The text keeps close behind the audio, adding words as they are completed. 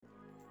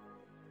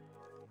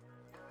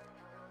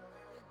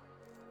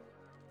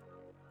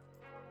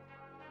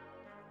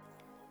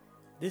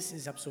This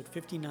is episode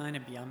 59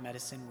 of Beyond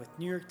Medicine with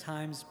New York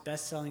Times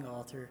bestselling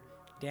author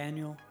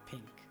Daniel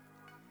Pink.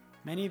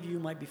 Many of you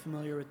might be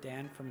familiar with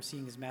Dan from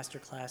seeing his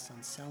masterclass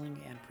on selling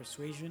and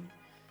persuasion,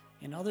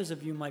 and others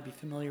of you might be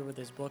familiar with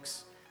his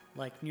books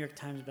like New York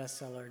Times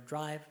bestseller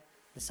Drive,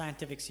 The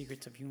Scientific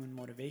Secrets of Human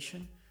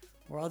Motivation,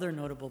 or other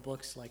notable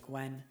books like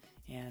When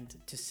and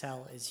To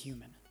Sell is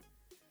Human.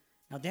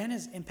 Now, Dan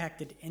has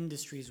impacted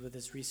industries with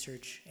his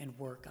research and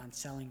work on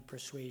selling,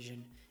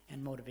 persuasion,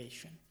 and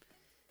motivation.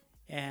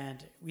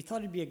 And we thought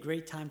it'd be a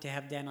great time to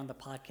have Dan on the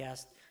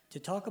podcast to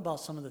talk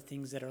about some of the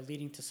things that are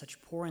leading to such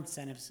poor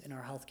incentives in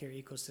our healthcare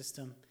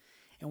ecosystem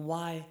and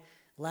why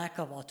lack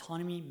of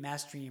autonomy,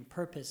 mastery, and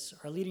purpose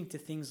are leading to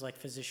things like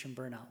physician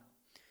burnout.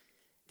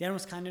 Dan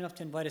was kind enough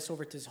to invite us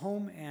over to his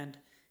home and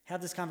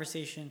have this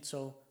conversation,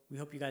 so we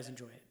hope you guys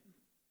enjoy it.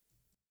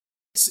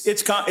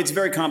 It's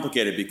very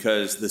complicated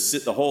because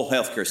the whole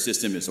healthcare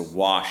system is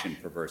awash in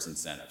perverse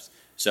incentives.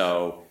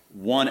 So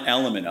one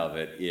element of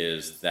it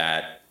is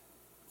that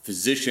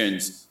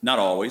physicians, not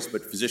always,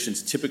 but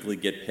physicians typically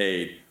get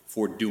paid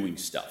for doing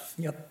stuff.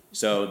 Yep.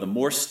 So the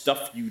more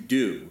stuff you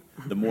do,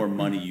 the more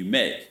money you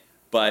make.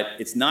 But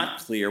it's not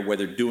clear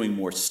whether doing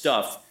more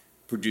stuff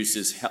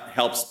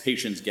helps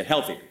patients get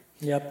healthier.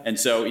 Yep. And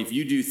so if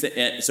you do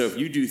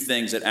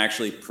things that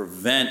actually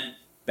prevent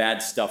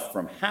bad stuff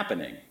from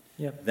happening,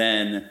 Yep.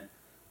 then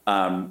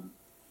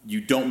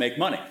you don't make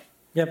money.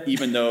 Yep.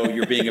 Even though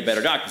you're being a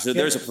better doctor. So Yep.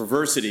 there's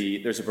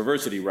a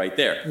perversity right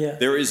there. Yeah.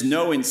 There is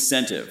no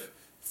incentive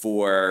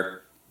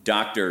for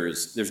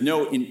doctors. There's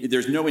no immediate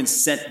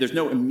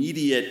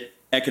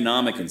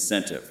economic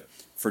incentive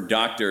for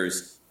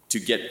doctors to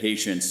get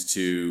patients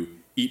to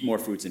eat more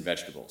fruits and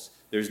vegetables.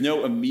 There's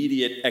no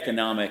immediate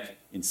economic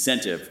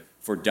incentive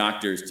for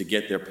doctors to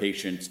get their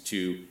patients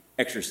to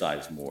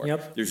exercise more.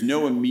 Yep. There's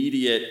no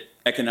immediate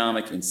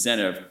economic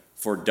incentive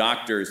for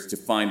doctors to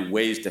find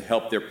ways to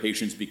help their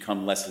patients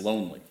become less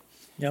lonely.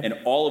 Yep. And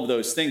all of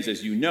those things,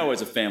 as you know,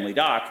 as a family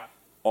doc,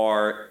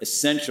 are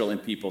essential in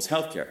people's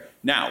healthcare.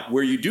 Now,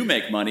 where you do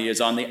make money is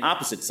on the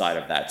opposite side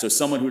of that. So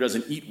someone who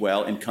doesn't eat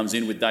well and comes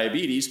in with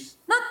diabetes,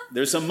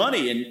 there's some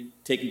money in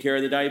taking care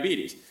of the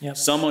diabetes. Yep.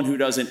 Someone who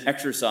doesn't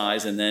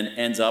exercise and then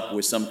ends up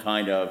with some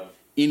kind of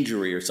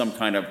injury or some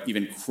kind of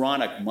even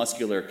chronic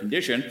muscular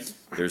condition,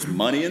 there's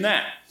money in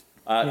that.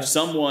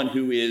 Someone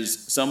who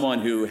is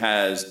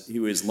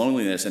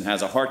loneliness and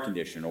has a heart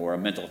condition or a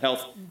mental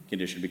health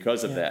condition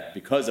because of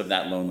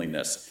that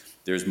loneliness,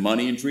 there's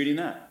money in treating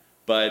that.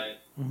 But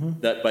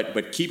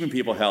keeping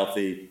people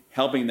healthy,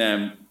 helping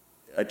them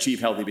achieve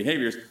healthy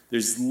behaviors,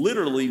 there's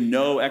literally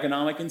no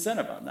economic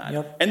incentive on that.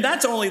 Yep. And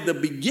that's only the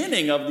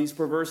beginning of these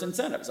perverse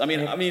incentives.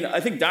 I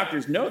think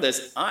doctors know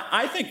this.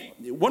 I think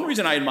one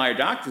reason I admire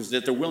doctors is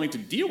that they're willing to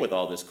deal with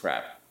all this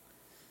crap.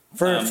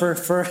 For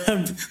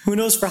who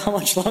knows for how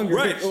much longer.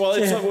 Right. Well,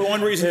 it's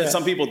one reason that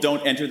some people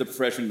don't enter the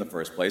profession in the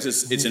first place.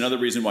 It's another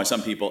reason why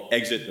some people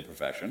exit the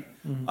profession.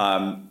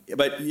 Mm-hmm.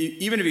 But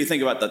even if you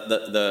think about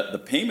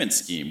the payment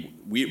scheme,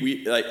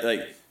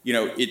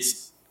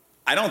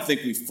 I don't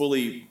think we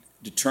fully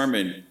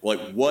determined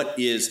what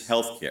is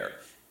healthcare.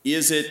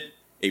 Is it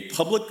a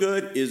public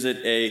good? Is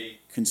it a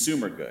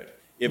consumer good?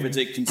 If it's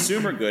a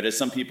consumer good, as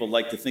some people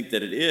like to think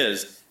that it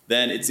is,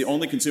 then it's the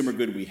only consumer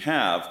good we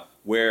have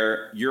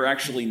where you're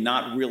actually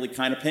not really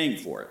kind of paying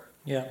for it.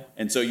 Yeah.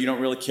 And so you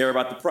don't really care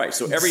about the price.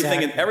 So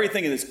everything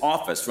in this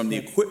office, from the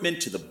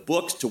equipment to the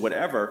books to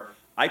whatever,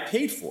 I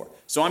paid for.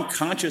 So I'm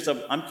conscious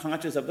of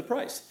the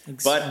price.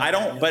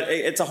 Exactly. But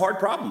it's a hard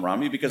problem,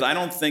 Rami, because I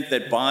don't think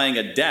that buying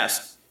a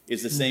desk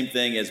is the same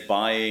thing as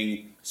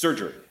buying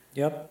surgery.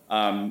 Yep.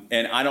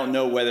 And I don't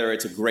know whether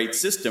it's a great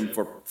system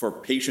for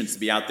patients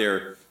to be out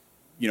there,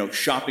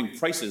 shopping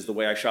prices the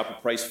way I shop a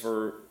price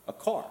for a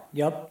car.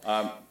 Yep.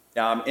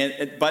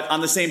 But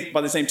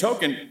by the same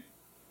token,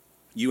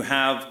 you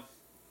have,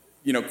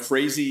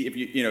 crazy. If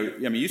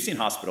you've seen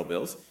hospital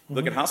bills. Mm-hmm.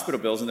 Look at hospital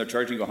bills, and they're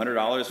charging you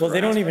 $100. Well,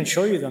 they don't even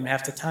show you them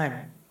half the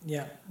time.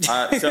 Yeah.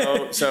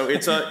 So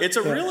it's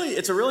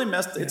a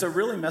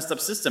really messed up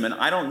system, and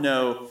I don't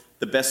know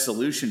the best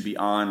solution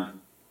beyond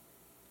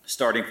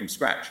starting from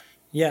scratch.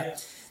 Yeah.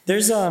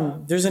 There's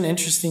an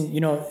interesting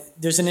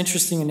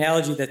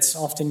analogy that's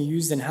often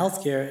used in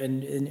healthcare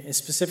and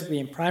specifically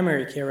in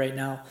primary care right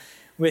now,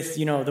 with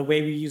the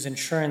way we use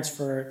insurance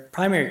for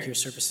primary care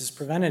services,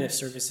 preventative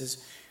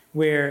services,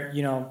 where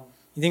you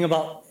think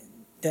about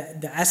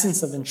the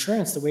essence of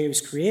insurance, the way it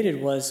was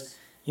created was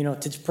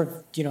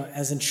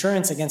as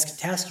insurance against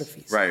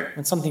catastrophes. Right.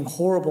 When something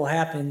horrible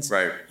happens,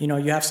 right.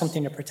 You have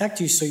something to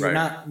protect you, so you're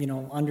not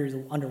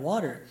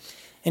underwater.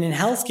 And in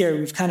healthcare,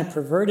 we've kind of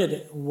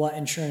perverted what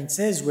insurance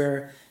is,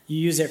 where you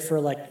use it for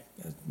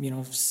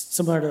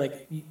similar to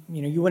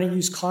you wouldn't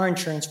use car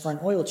insurance for an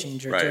oil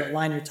change or to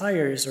line your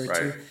tires or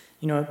to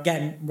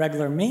get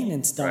regular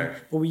maintenance done. Right.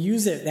 But we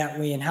use it that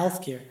way in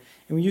healthcare,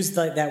 and we use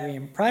it that way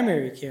in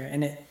primary care.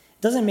 And it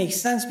doesn't make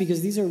sense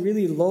because these are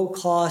really low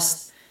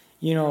cost,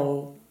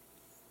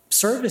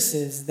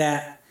 services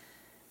that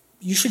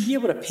you should be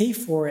able to pay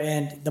for.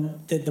 And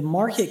the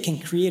market can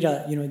create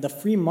the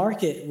free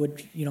market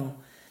would,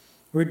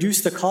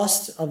 reduce the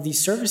cost of these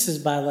services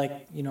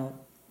by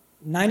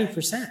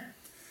 90%.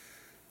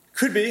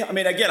 Could be. I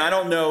mean, again, I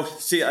don't know.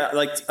 See,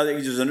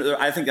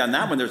 I think on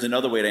that one, there's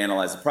another way to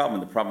analyze the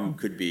problem. The problem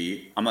could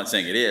be, I'm not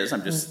saying it is,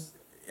 I'm just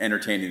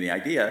entertaining the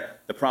idea.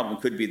 The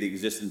problem could be the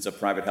existence of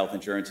private health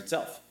insurance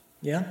itself.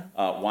 Yeah.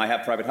 Why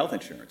have private health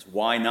insurance?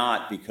 Why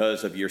not,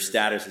 because of your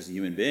status as a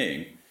human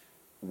being,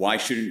 why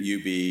shouldn't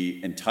you be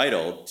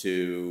entitled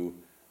to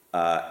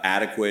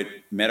adequate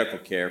medical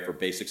care for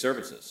basic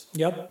services?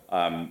 Yep.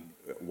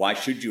 Why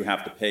should you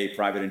have to pay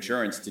private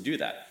insurance to do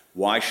that?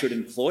 Why should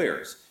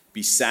employers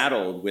be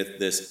saddled with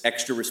this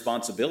extra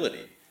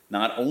responsibility,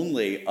 not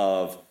only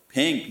of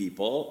paying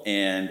people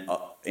and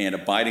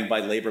abiding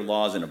by labor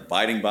laws and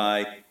abiding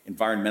by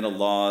environmental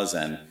laws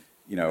and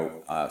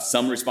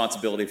some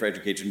responsibility for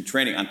education and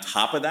training. On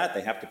top of that, they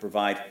have to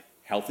provide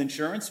health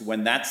insurance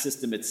when that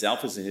system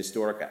itself is a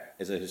historic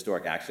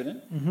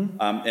accident. Mm-hmm.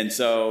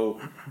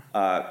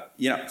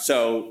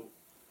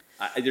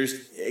 There's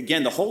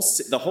again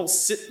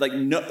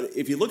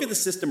if you look at the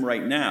system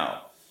right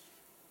now,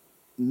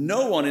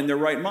 no one in their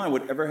right mind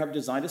would ever have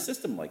designed a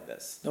system like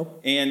this. Nope.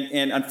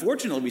 And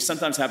unfortunately, we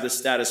sometimes have this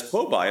status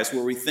quo bias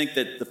where we think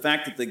that the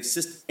fact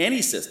that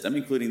any system,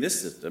 including this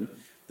system,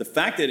 the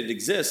fact that it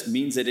exists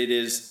means that it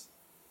is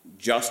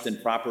just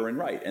and proper and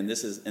right, and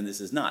this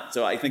is not.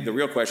 So I think the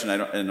real question,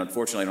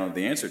 unfortunately I don't have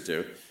the answer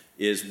to,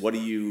 is what do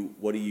you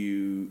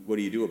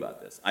do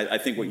about this? I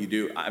think what you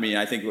do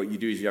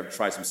is you have to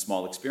try some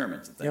small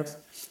experiments and things.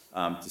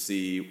 Yep. To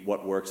see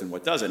what works and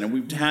what doesn't. And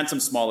we've had some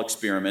small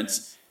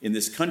experiments in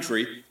this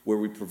country where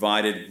we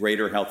provided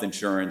greater health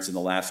insurance in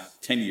the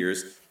last 10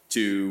 years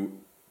to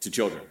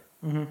children.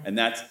 Mm-hmm. And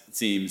that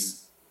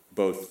seems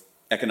both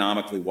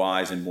economically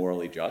wise and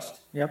morally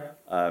just. Yep.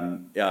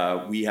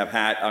 We have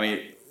had,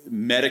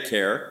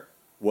 Medicare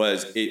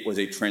was a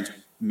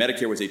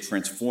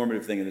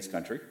transformative thing in this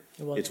country.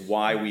 It's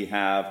why we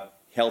have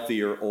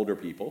healthier older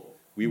people.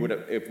 We would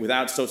have,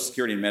 without Social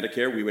Security and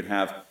Medicare, we would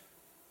have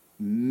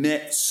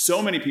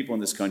so many people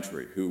in this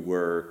country who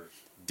were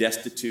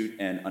destitute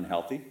and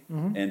unhealthy.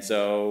 Mm-hmm. And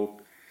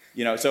so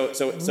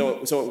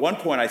at one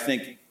point, I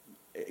think,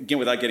 again,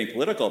 without getting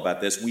political about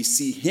this, we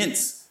see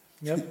hints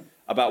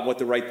about what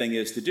the right thing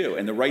is to do.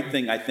 And the right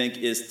thing, I think,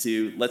 is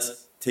to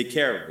let's take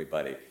care of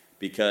everybody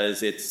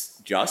because it's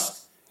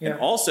just. Yeah. And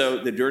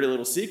also, the dirty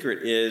little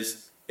secret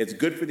is it's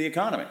good for the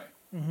economy.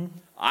 Mm-hmm.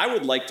 I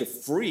would like to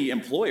free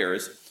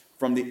employers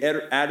from the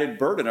added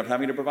burden of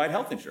having to provide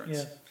health insurance.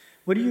 Yeah.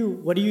 What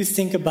do you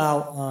think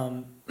about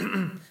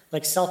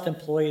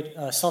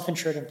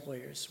self-insured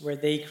employers, where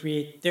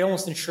they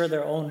almost insure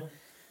their own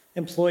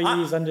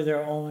employees under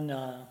their own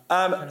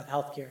kind of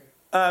healthcare?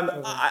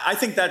 I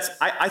think that's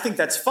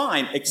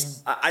fine.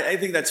 I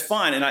think that's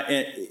fine,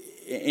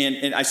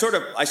 and I sort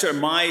of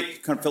my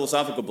kind of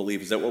philosophical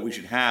belief is that what we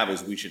should have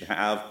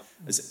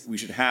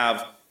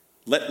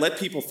let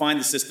people find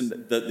the system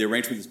that the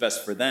arrangement is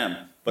best for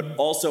them, but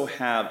also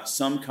have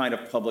some kind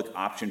of public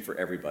option for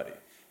everybody.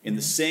 In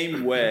the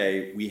same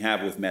way we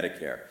have with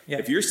Medicare. Yeah.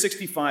 If you're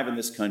 65 in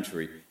this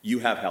country, you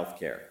have health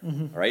care.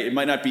 Mm-hmm. All right? It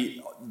might not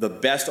be the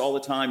best all the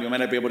time. You might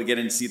not be able to get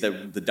in and see the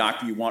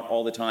doctor you want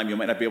all the time. You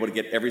might not be able to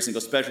get every single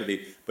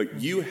specialty.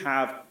 But you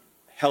have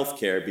health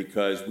care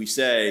because we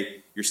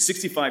say you're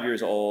 65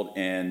 years old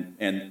and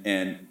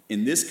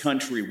in this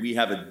country we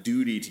have a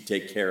duty to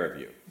take care of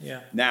you.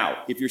 Yeah.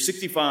 Now, if you're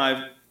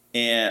 65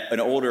 and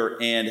older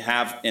and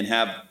have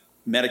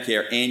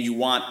Medicare and you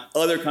want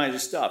other kinds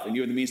of stuff and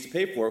you have the means to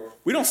pay for it,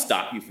 we don't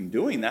stop you from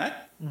doing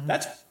that. Mm-hmm.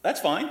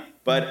 That's fine.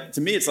 But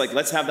to me, it's like,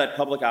 let's have that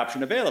public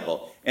option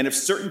available. And if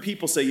certain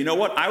people say, you know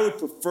what, I would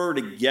prefer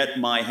to get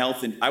my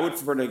health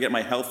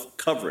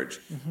coverage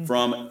mm-hmm.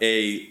 from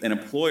an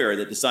employer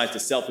that decides to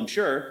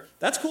self-insure,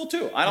 that's cool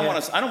too. I don't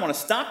want to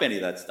stop any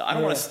of that stuff. I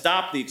don't want to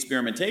stop the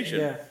experimentation.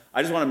 Yeah.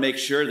 I just want to make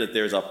sure that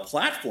there's a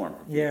platform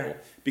for people. Yeah.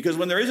 Because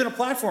when there isn't a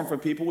platform for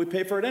people, we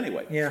pay for it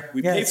anyway. Yeah.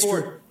 We pay for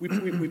it.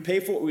 We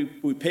pay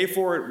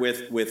for it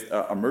with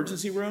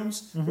emergency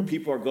rooms mm-hmm. where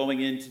people are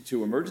going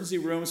into emergency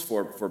rooms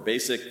for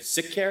basic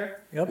sick care,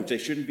 yep. which they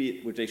shouldn't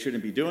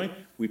be doing.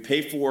 We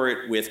pay for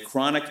it with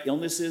chronic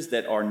illnesses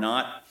that are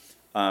not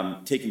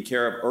taken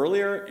care of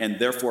earlier and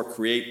therefore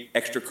create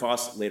extra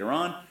costs later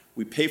on.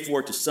 We pay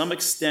for it to some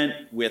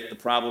extent with the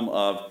problem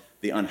of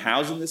the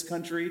unhoused in this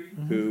country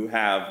mm-hmm. who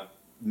have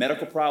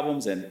medical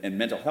problems and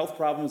mental health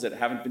problems that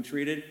haven't been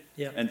treated.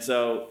 Yeah. And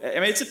so,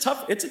 it's a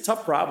tough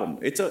problem.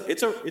 It's a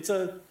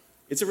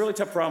really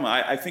tough problem.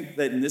 I think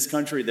that in this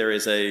country there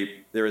is a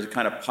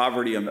kind of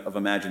poverty of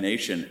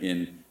imagination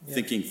in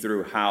thinking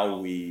through how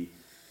we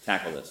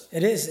tackle this.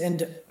 It is,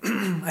 and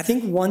I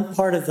think one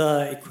part of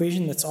the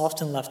equation that's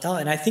often left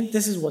out, and I think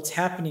this is what's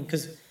happening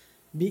because,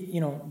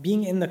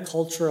 being in the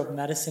culture of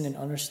medicine and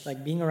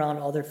being around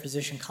other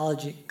physician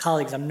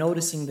colleagues, I'm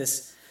noticing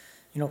this.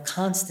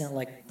 Constant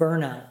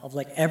burnout of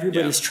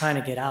everybody's trying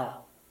to get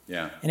out.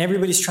 Yeah. And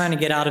everybody's trying to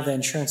get out of the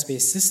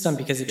insurance-based system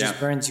because it just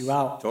burns you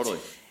out. Totally.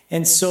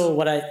 And so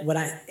what I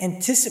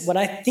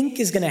think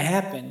is going to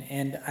happen,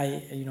 and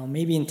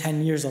maybe in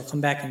 10 years I'll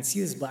come back and see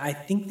this, but I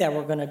think that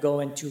we're going to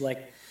go into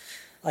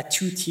a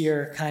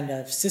two-tier kind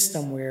of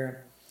system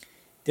where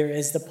there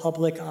is the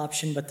public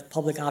option, but the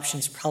public option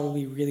is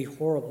probably really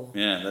horrible.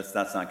 Yeah,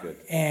 that's not good.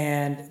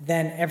 And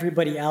then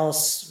everybody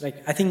else,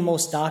 like I think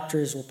most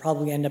doctors will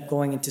probably end up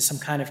going into some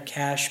kind of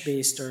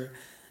cash-based or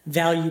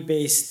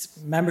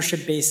value-based,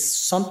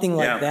 membership-based, something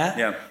like that.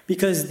 Yeah.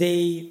 Because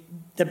the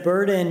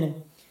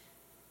burden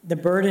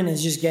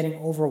is just getting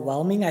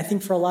overwhelming, I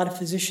think, for a lot of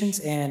physicians.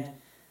 And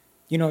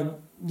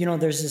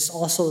there's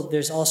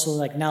also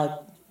like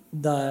now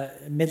the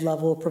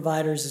mid-level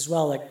providers as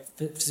well, like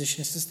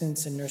physician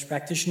assistants and nurse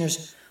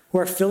practitioners, who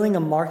are filling a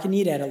market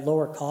need at a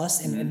lower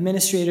cost, and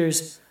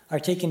administrators are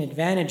taking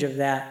advantage of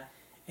that.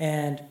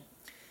 And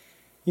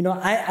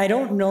I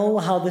don't know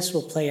how this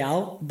will play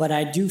out, but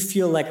I do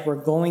feel like we're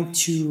going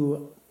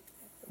to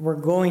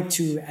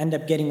end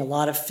up getting a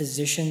lot of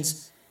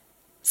physicians.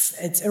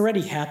 It's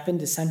already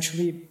happened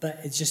essentially, but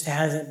it just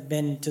hasn't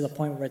been to the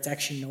point where it's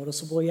actually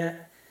noticeable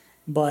yet.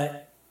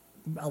 But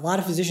a lot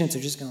of physicians are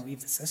just going to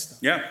leave the system.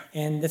 Yeah.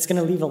 And that's going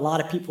to leave a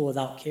lot of people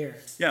without care.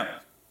 Yeah.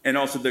 And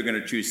also they're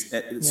going to choose.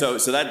 So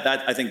that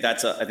I think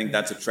that's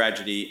a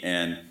tragedy,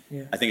 and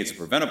I think it's a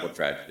preventable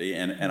tragedy.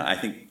 And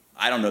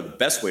I don't know the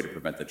best way to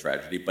prevent the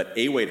tragedy, but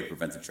a way to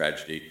prevent the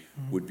tragedy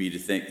would be to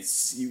think,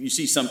 you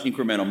see some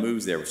incremental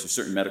moves there, which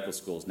certain medical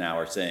schools now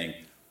are saying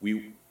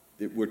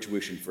we're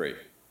tuition free.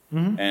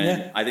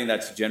 And I think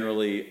that's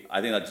generally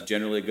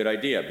a good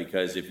idea,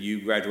 because if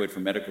you graduate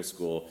from medical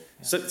school,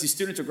 so these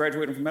students are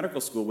graduating from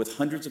medical school with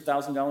hundreds of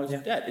thousands of dollars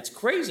in debt. It's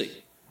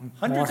crazy.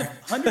 Hundreds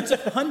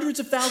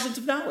of thousands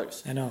of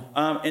dollars. I know.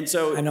 And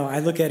so I know. I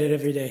look at it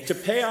every day. To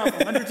pay off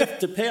hundreds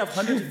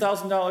of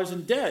thousands of dollars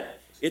in debt,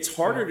 it's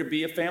harder to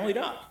be a family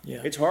doc.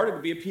 Yeah. It's harder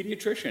to be a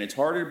pediatrician. It's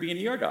harder to be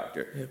an ER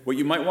doctor. Yeah. What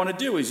you might want to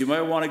do is you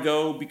might want to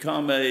go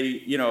become a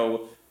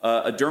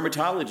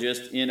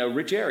dermatologist in a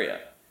rich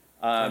area,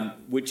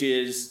 which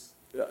is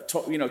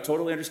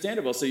totally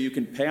understandable. So you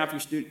can pay off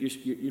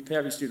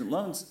your student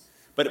loans.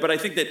 But I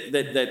think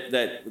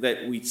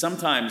that we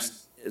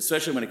sometimes,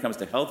 especially when it comes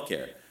to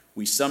healthcare,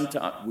 we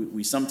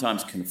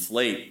sometimes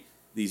conflate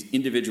these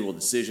individual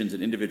decisions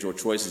and individual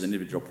choices and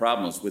individual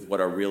problems with what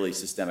are really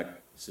systemic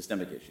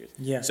issues.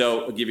 Yeah.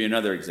 So I'll give you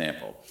another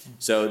example.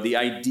 So the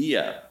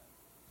idea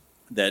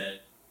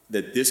that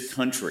this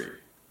country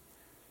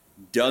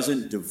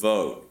doesn't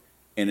devote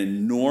an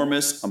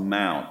enormous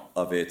amount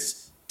of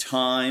its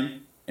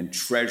time and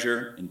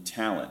treasure and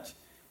talent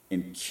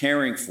in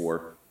caring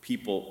for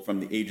people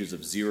from the ages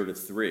of 0 to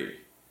 3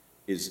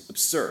 is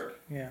absurd.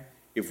 Yeah.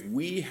 If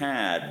we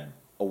had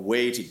a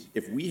way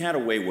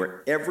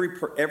where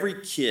every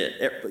kid,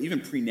 even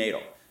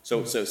prenatal,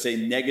 so say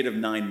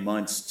 -9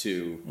 months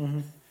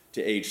to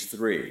age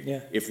 3,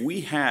 yeah. If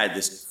we had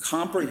this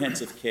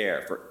comprehensive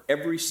care for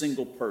every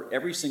single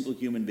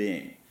human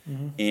being,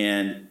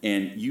 and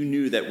you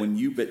knew that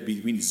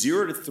between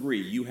 0 to 3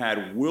 you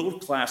had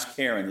world-class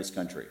care in this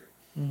country,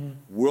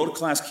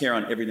 world-class care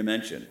on every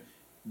dimension,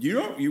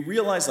 you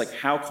realize like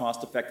how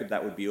cost-effective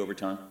that would be over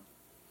time?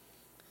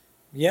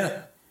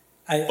 Yeah.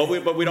 But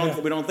we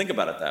don't think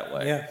about it that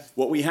way. Yeah.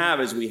 What we have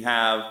is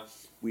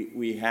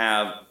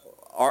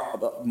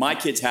my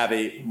kids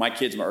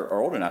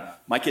are older now.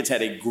 My kids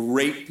had a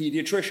great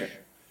pediatrician.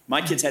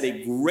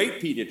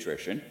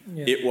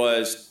 Yeah. It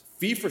was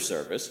fee for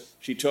service.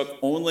 She took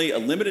only a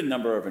limited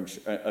number of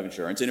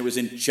insurance, and it was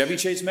in Chevy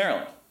Chase,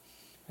 Maryland.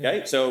 Okay,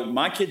 Yeah. so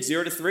my kids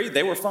 0 to 3,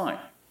 they were fine.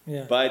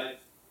 Yeah. But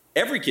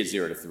every kid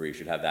 0 to 3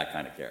 should have that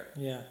kind of care.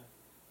 Yeah.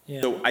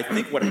 Yeah. So I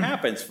think what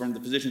happens from the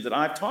physicians that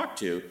I've talked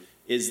to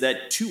is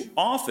that too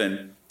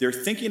often they're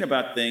thinking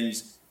about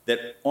things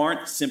that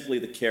aren't simply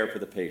the care for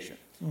the patient.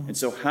 And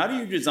so how do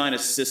you design a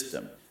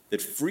system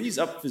that frees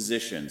up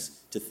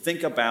physicians to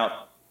think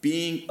about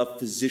being a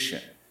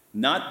physician,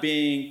 not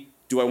being,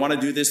 do I want to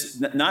do this?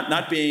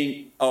 Not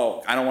being,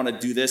 oh, I don't want to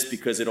do this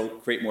because it'll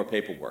create more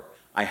paperwork.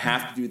 I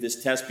have to do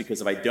this test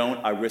because if I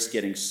don't, I risk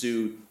getting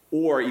sued.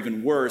 Or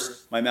even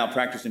worse, my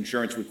malpractice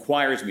insurance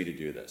requires me to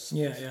do this.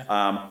 Yeah.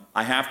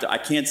 I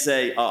can't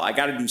say, oh, I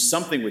got to do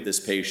something with this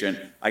patient.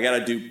 I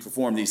got to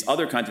perform these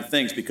other kinds of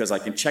things because I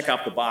can check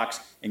out the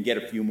box and get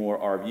a few more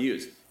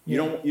RVUs. You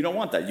don't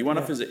want that. You want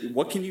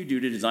what can you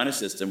do to design a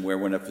system where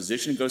when a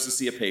physician goes to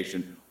see a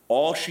patient,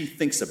 all she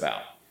thinks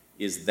about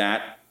is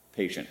that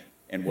patient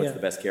and what's the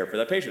best care for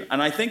that patient. And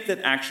I think that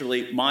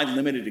actually my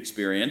limited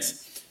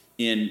experience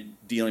in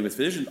dealing with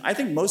physicians, I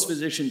think most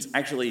physicians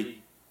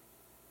actually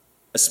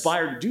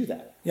aspire to do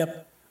that.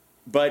 Yep.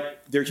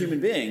 But they're human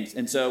beings,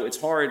 and so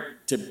it's hard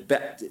to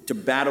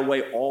bat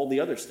away all the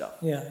other stuff.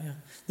 Yeah.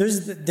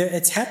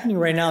 It's happening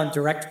right now in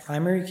direct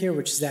primary care,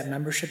 which is that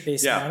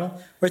membership-based model,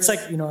 where it's like,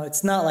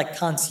 it's not like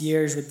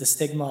concierge with the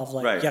stigma of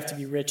like you have to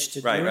be rich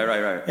to do it.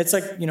 Right. It's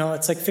like,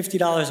 it's like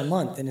 $50 a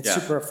month, and it's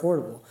super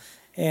affordable.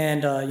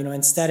 And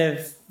instead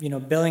of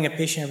billing a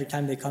patient every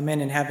time they come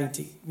in and having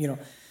to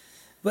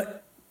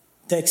but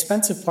the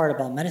expensive part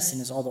about medicine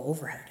is all the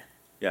overhead.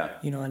 Yeah.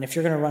 And if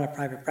you're going to run a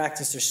private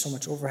practice, there's so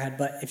much overhead.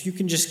 But if you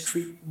can just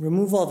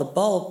remove all the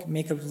bulk,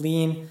 make a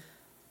lean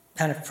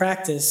kind of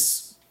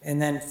practice,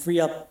 and then free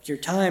up your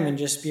time and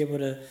just be able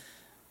to,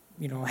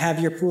 have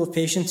your pool of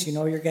patients.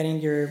 You're getting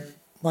your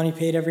money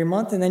paid every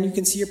month, and then you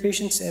can see your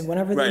patients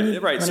whenever they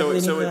need. Right. So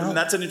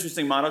that's an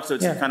interesting model. So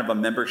it's kind of a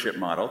membership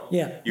model.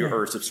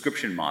 Or a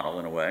subscription model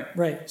in a way.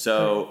 Right.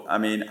 So right. I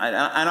mean,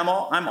 I'm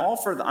all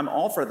for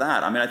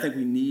that. I mean, I think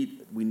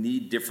we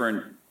need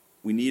different.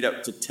 We need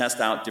to test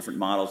out different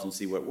models and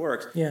see what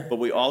works. Yeah. But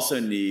we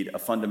also need a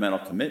fundamental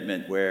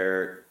commitment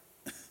where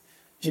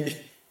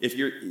if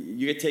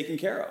you get taken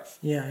care of.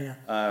 Yeah.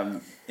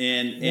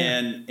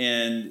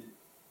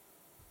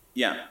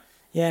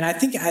 Yeah, and I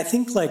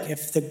think like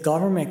if the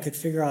government could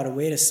figure out a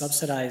way to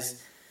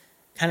subsidize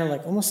kind of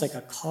like almost like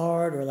a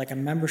card or like a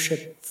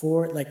membership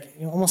for like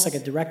almost like a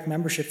direct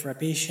membership for a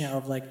patient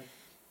of like,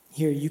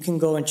 here you can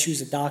go and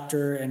choose a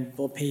doctor and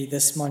we'll pay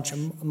this much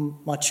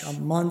a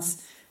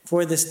month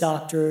for this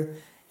doctor,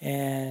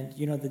 and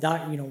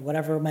the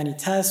whatever many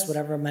tests,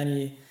 whatever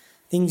many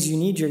things you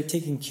need, you're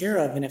taken care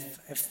of. And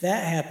if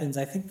that happens,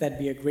 I think that'd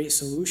be a great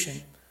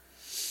solution.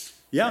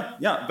 Yeah.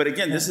 But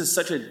again, this is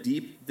such a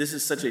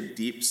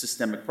deep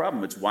systemic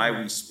problem. It's why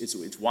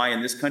it's why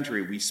in this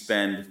country we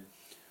spend.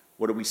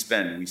 What do we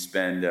spend? We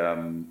spend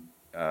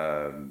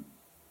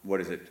what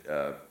is it?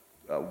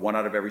 $1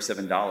 out of every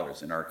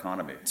 $7 in our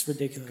economy. It's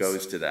ridiculous.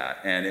 Goes to that,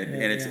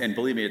 and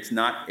believe me, it's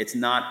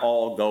not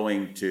all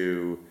going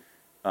to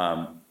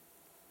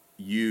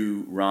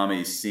you,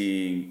 Rami,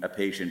 seeing a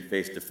patient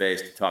face to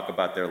face to talk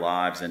about their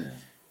lives and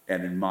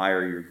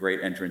admire your great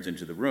entrance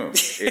into the room.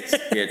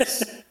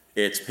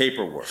 It's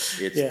paperwork.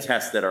 It's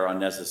tests that are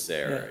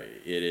unnecessary.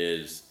 Yeah. It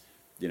is,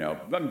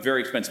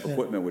 very expensive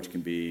equipment, which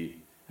can be,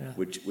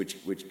 which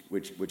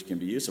can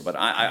be useful. But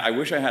I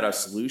wish I had a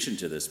solution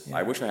to this. Yeah.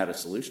 I wish I had a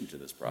solution to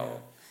this problem. Yeah.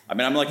 I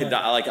mean, I'm like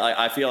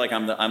I feel like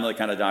I'm the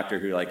kind of doctor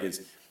who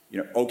is,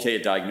 okay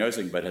at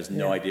diagnosing, but has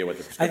no idea what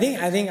the prescription is.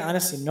 I think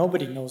honestly,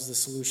 nobody knows the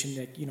solution.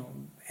 That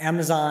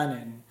Amazon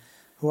and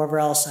whoever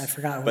else, I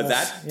forgot. Who but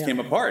else. That came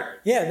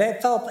apart. Yeah,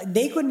 that fell.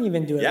 They couldn't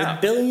even do it. Yeah.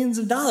 With billions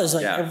of dollars.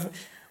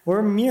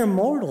 We're mere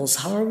mortals.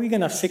 How are we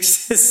going to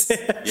fix this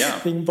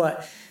thing?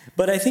 But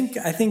I think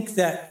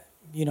that,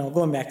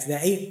 going back to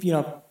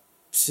that,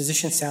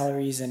 physician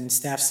salaries and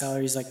staff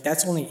salaries,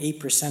 that's only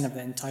 8% of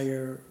the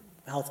entire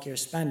healthcare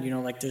spend.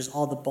 There's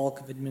all the bulk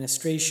of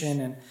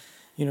administration, and,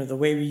 the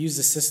way we use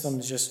the system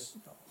is just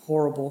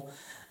horrible.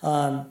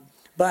 But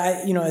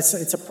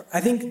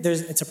I think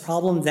it's a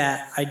problem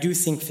that I do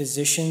think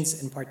physicians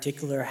in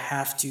particular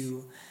have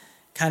to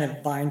kind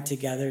of bind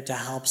together to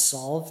help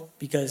solve,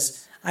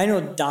 because I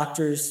know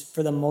doctors,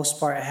 for the most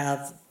part,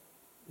 have,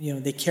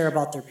 they care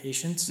about their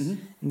patients,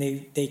 and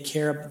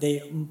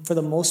for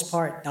the most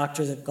part,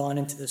 doctors have gone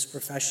into this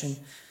profession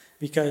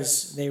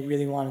because they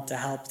really wanted to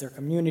help their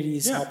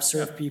communities, help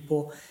serve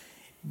people.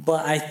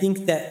 But I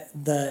think that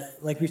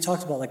like we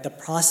talked about, the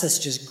process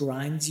just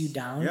grinds you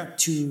down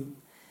to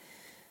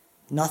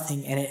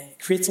nothing, and it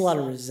creates a lot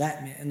of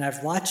resentment. And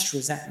I've watched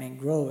resentment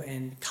grow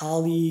in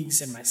colleagues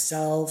and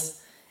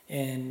myself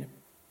and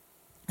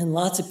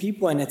lots of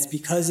people, and it's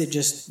because it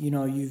just,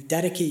 you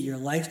dedicate your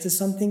life to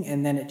something,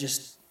 and then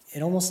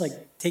it almost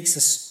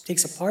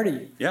takes a part of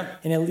you. Yeah.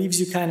 And it leaves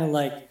you kind of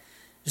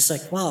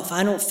wow, if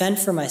I don't fend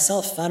for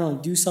myself, if I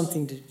don't do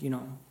something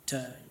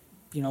to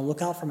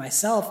look out for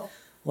myself,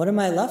 what am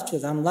I left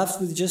with? I'm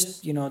left with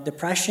just,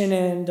 depression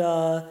and,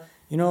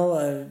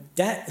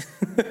 debt.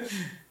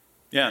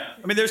 Yeah.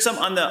 I mean, there's some,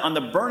 on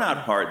the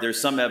burnout part, there's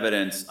some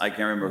evidence, I can't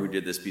remember who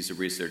did this piece of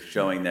research,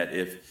 showing that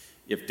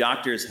if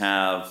doctors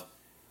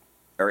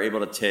are able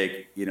to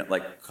take, a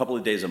couple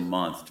of days a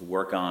month to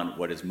work on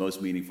what is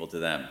most meaningful to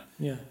them,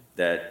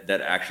 that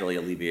actually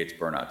alleviates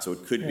burnout. So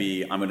it could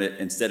be,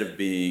 instead of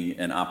being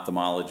an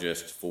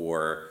ophthalmologist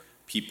for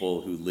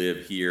people who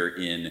live here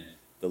in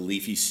the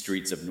leafy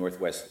streets of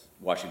Northwest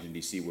Washington,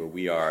 D.C., where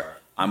we are,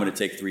 I'm going to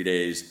take 3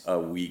 days a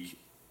week,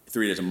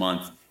 3 days a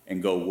month,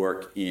 and go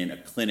work in a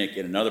clinic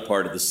in another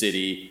part of the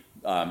city,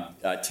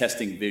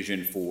 testing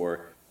vision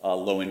for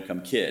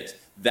low-income kids.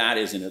 That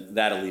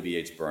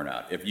alleviates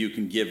burnout. If you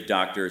can give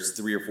doctors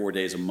 3 or 4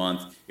 days a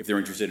month, if they're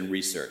interested in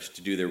research,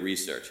 to do their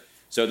research.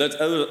 So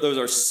those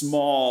are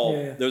small.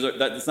 Yeah.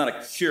 That's not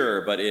a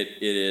cure, but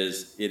it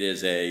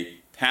is a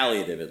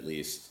palliative, at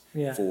least,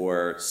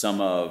 for some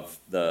of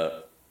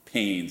the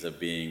pains of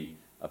being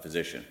a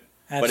physician.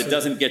 Absolutely. But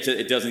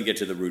it doesn't get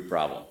to the root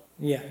problem.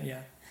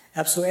 Yeah,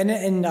 absolutely.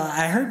 And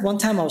I heard one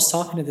time I was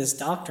talking to this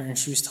doctor, and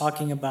she was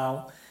talking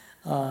about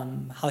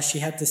how she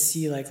had to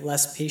see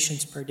less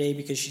patients per day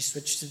because she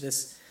switched to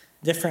this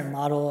different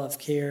model of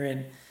care.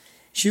 And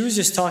she was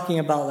just talking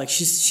about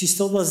she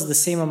still does the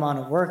same amount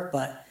of work,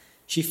 but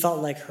she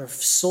felt like her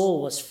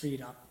soul was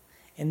freed up,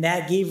 and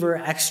that gave her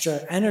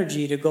extra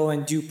energy to go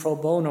and do pro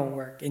bono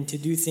work and to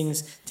do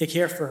things to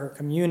care for her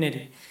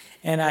community.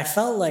 And I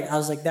felt that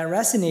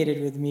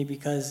resonated with me,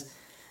 because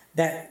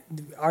that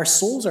our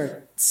souls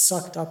are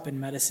sucked up in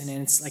medicine,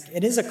 and it's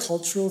it is a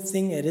cultural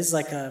thing. It is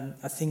a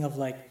thing of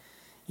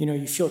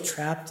you feel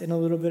trapped in a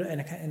little bit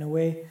in a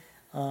way.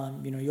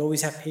 You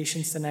always have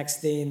patients the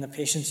next day, and the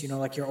patients,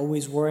 you're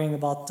always worrying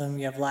about them.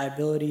 You have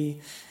liability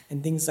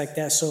and things like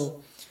that.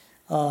 So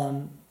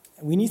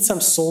we need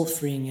some soul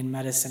freeing in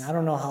medicine. I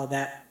don't know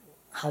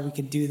how we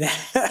can do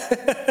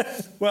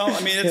that. Well, I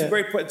mean, it's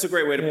Yeah. it's a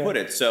great way to Yeah. put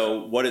it.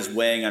 So what is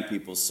weighing on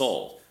people's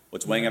soul?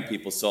 What's weighing on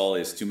people's soul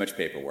is too much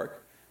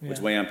paperwork. What's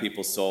Yeah. weighing on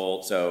people's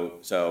soul? So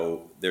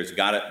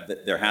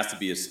there has to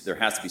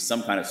be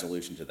some kind of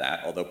solution to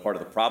that. Although part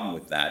of the problem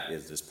with that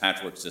is this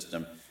patchwork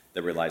system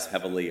that relies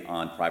heavily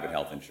on private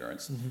health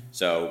insurance. Mm-hmm.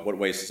 So what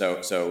ways?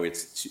 So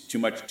it's too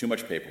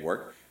much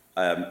paperwork.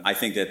 I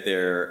think that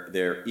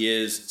there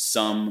is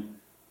some.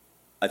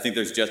 I think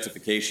there's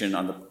justification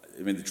on the.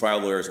 I mean, the trial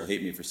lawyers will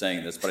hate me for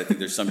saying this, but I think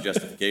there's some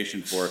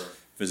justification for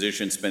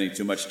physicians spending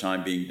too much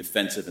time being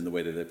defensive in the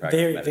way that they practice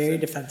Very, medicine. very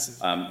defensive.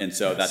 And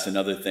so Yes. that's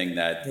another thing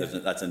Yeah.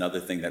 that's another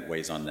thing that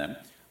weighs on them.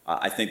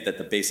 I think that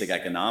the basic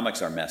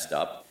economics are messed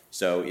up.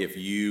 So if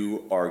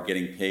you are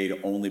getting paid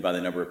only by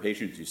the number of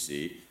patients you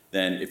see,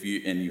 then if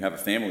you have a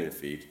family to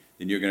feed,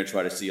 then you're going to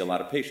try to see a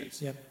lot of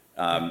patients. Yep.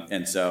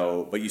 And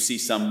so, but you see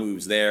some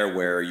moves there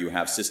where you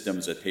have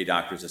systems that pay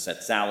doctors a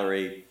set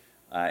salary,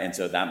 and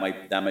so that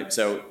might.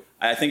 So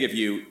I think if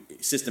you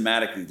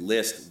systematically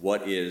list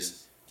what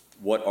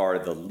are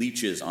the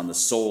leeches on the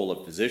soul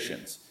of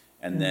physicians,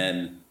 and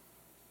then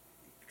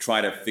try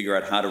to figure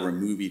out how to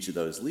remove each of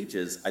those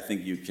leeches, I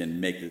think you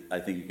can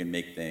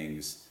make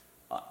things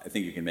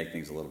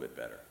a little bit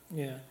better.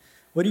 Yeah.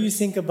 What do you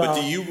think about?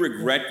 But do you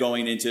regret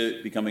going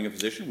into becoming a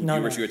physician? Would No, you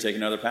no. wish you had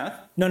taken another path?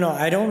 No,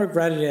 I don't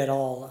regret it at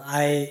all.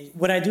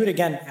 Would I do it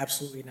again?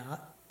 Absolutely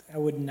not. I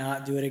would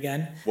not do it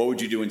again. What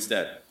would you do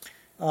instead?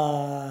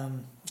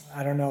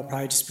 I don't know,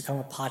 probably just become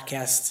a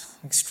podcast,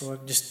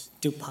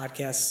 just do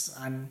podcasts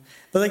on.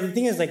 But like the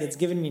thing is, like it's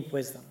given me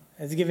wisdom,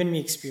 it's given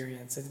me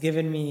experience, it's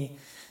given me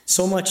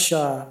so much,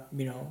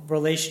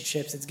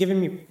 relationships. It's given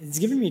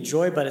me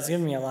joy, but it's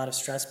given me a lot of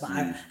stress. But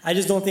I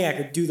just don't think I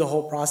could do the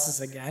whole process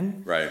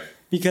again. Right.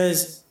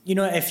 Because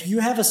if you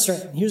have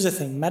here's the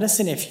thing,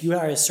 medicine. If you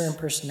are a certain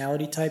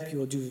personality type, you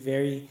will do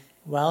very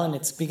well, and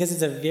it's because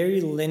it's a very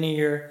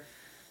linear,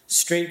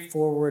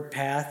 straightforward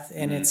path,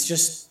 and it's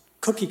just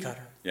cookie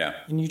cutter. Yeah.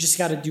 And you just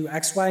got to do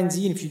X, Y, and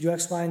Z. And if you do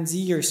X, Y, and Z,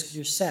 you're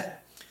set.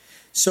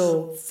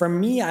 So for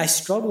me, I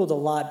struggled a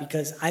lot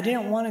because I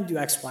didn't want to do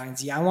X, Y, and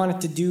Z. I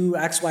wanted to do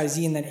X, Y,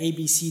 Z, and then A,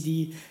 B, C,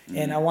 D.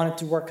 And I wanted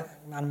to work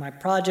on my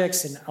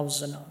projects. And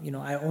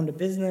I owned a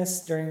business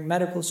during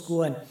medical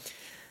school, and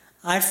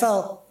I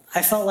felt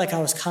like I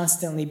was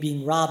constantly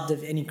being robbed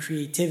of any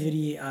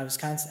creativity. I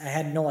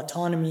had no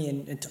autonomy,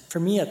 and for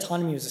me,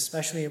 autonomy was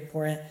especially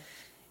important.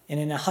 And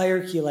in a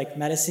hierarchy like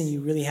medicine,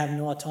 you really have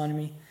no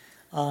autonomy.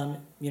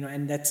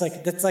 And that's like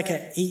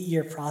an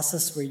 8-year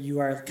process where you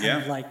are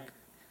kind of like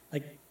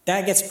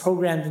that gets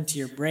programmed into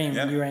your brain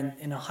when you're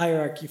in a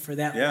hierarchy for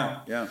that long.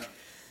 Yeah.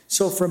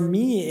 So for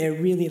me, it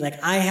really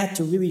I had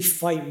to really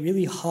fight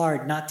really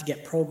hard not to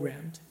get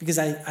programmed, because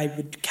I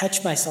would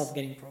catch myself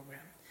getting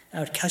programmed. I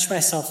would catch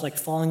myself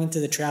falling into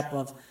the trap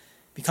of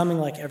becoming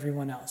like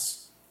everyone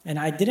else. And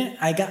I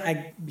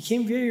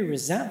became very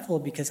resentful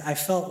because I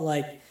felt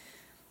like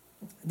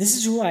this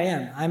is who I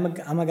am.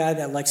 I'm a guy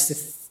that likes to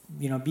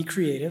be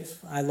creative.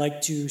 I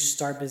like to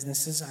start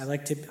businesses.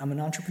 I'm an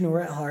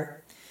entrepreneur at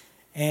heart.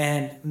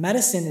 And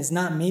medicine is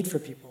not made for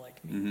people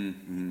like me.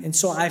 Mm-hmm. And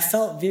so I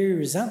felt very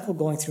resentful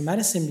going through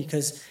medicine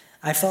because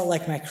I felt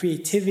like my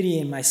creativity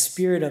and my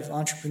spirit of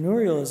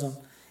entrepreneurialism,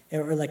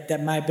 or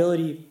that my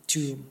ability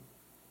to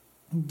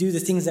do the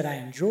things that I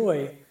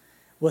enjoy,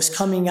 was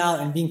coming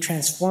out and being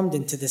transformed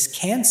into this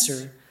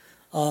cancer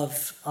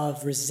of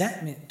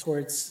resentment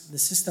towards the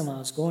system I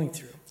was going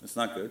through. That's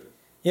not good.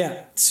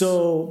 Yeah.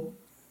 So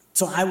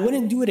I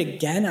wouldn't do it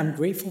again. I'm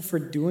grateful for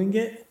doing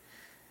it.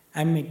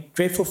 I'm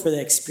grateful for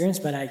the experience,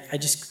 but I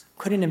just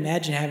couldn't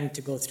imagine having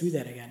to go through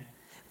that again.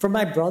 For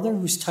my brother,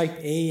 who's type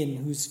A and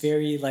who's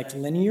very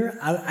linear,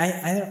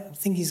 I don't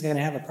think he's going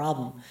to have a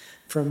problem.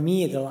 For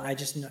me, though, I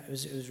just know it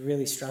was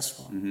really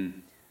stressful. Mm-hmm.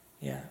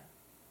 Yeah.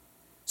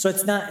 So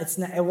it's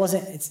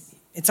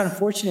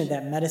unfortunate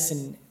that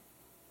medicine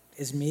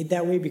is made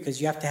that way, because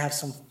you have to have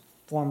some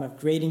form of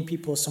grading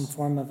people, some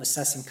form of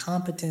assessing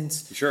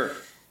competence. Sure.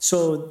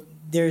 So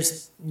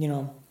there's,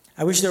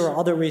 I wish there were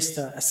other ways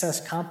to assess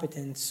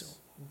competence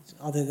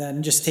other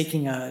than just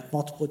taking a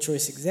multiple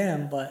choice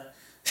exam, but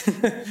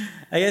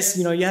I guess,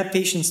 you have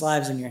patients'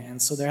 lives in your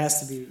hands, so there has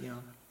to be,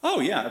 Oh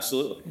yeah,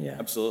 absolutely. Yeah.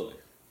 Absolutely.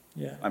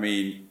 yeah. I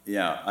mean,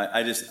 yeah,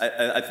 I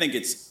think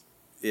it's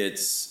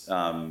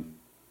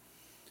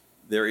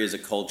there is a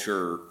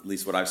culture, at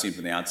least what I've seen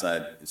from the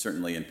outside,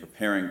 certainly in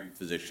preparing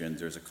physicians,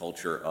 there's a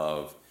culture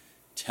of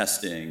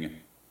testing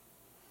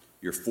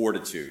your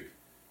fortitude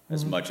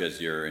as much as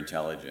your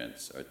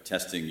intelligence, or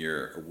testing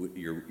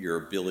your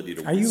ability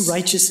to. Are you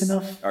righteous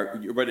enough?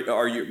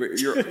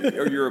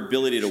 Your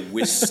ability to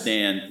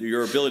withstand,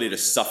 your ability to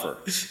suffer,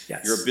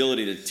 Yes. your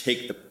ability to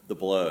take the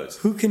blows.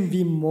 Who can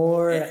be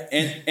more?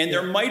 And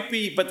there might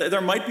be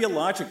a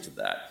logic to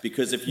that,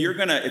 because if you're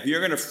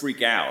gonna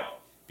freak out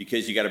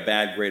because you got a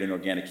bad grade in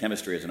organic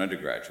chemistry as an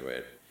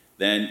undergraduate,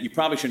 then you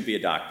probably shouldn't be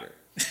a doctor.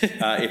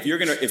 If you're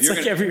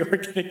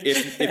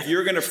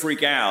gonna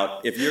freak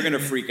out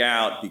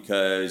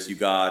because you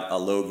got a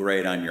low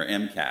grade on your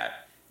MCAT,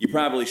 you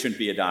probably shouldn't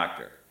be a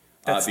doctor.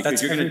 That's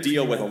Because you're going to every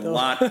deal with a pre-med, though.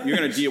 lot, you're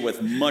going to deal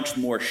with much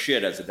more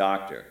shit as a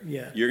doctor.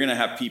 Yeah. You're going to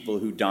have people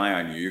who die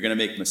on you. You're going to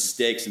make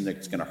mistakes and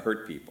it's going to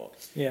hurt people.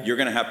 Yeah. You're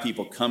going to have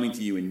people coming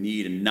to you in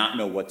need and not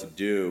know what to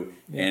do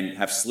and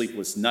have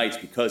sleepless nights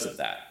because of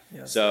that.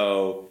 Yeah.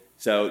 So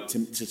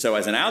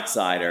as an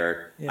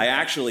outsider, Yeah. I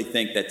actually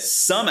think that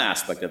some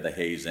aspect of the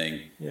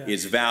hazing Yeah.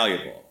 is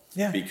valuable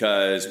Yeah.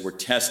 because we're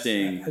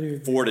testing I do agree.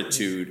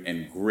 fortitude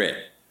and grit.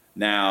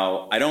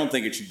 Now, I don't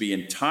think it should be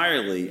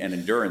entirely an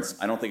endurance.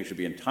 I don't think it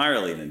should be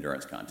entirely an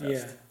endurance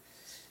contest.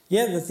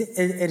 Yeah.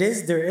 It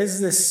is. There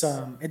is this.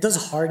 It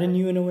does harden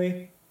you in a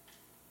way.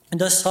 It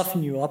does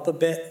toughen you up a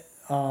bit.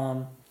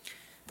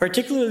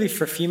 Particularly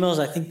for females,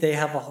 I think they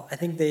have. I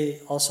think they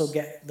also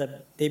get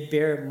they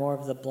bear more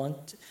of the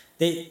blunt.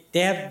 They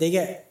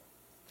get.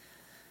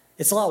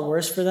 It's a lot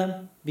worse for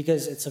them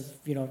because it's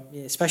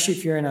especially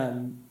if you're in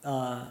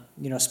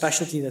a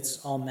specialty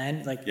that's all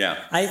men. Like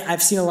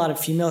I've seen a lot of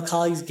female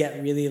colleagues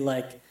get really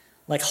like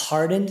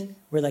hardened,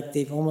 where like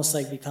they've almost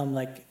like become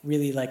like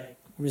really like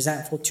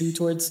resentful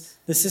towards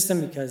the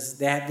system because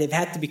they've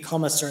had to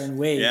become a certain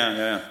way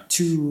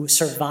to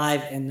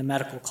survive in the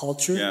medical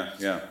culture.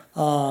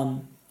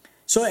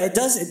 So it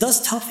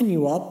does toughen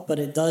you up, but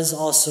it does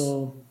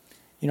also,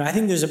 I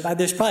think there's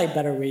probably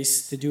better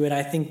ways to do it.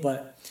 I think,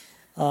 but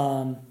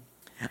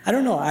I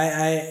don't know.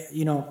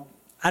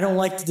 I don't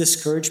like to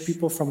discourage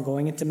people from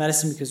going into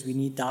medicine because we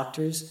need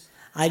doctors.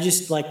 I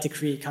just like to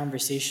create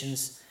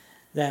conversations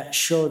that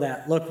show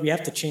that, look, we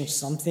have to change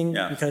something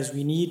because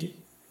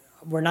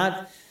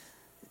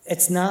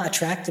it's not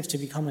attractive to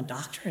become a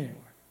doctor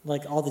anymore.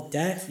 Like all the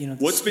debt,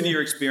 What's been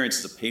your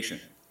experience as a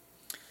patient?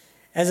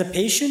 As a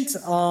patient,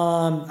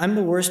 I'm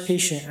the worst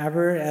patient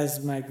ever,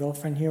 as my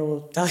girlfriend here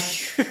will tell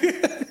you.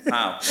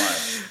 How?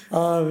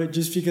 Why?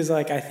 Just because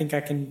I think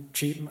I can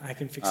fix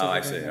it. Oh,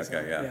 I see.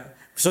 Okay, yeah.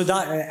 So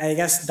I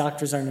guess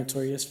doctors are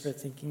notorious for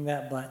thinking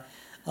that, but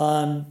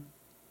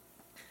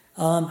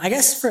I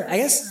guess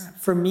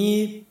for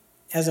me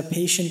as a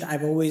patient,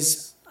 I've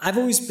always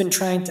been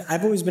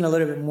a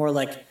little bit more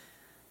like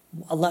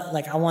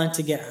I wanted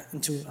to get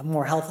into a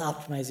more health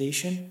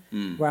optimization,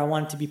 where I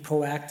wanted to be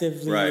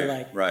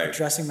proactively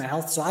addressing my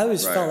health. So I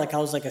always felt like I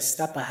was like a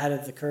step ahead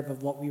of the curve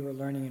of what we were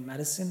learning in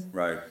medicine.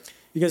 Right.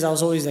 Because I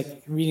was always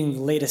like reading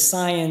the latest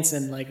science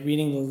and like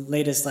reading the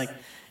latest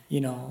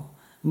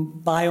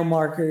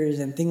biomarkers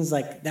and things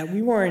like that.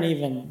 We weren't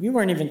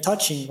even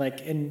touching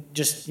like in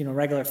just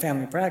regular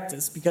family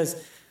practice because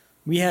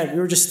we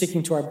were just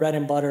sticking to our bread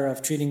and butter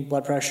of treating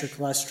blood pressure,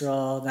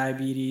 cholesterol,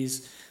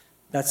 diabetes.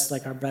 That's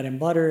like our bread and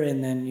butter,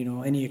 and then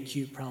any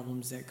acute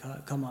problems that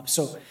come up.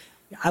 So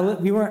I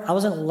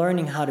wasn't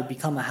learning how to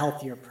become a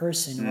healthier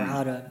person or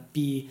how to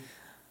be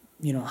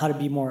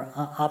more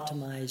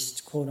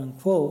optimized, quote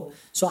unquote.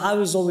 So I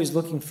was always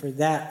looking for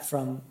that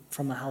from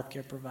a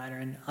healthcare provider.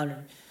 And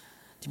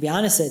to be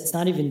honest, it's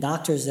not even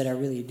doctors that are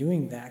really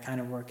doing that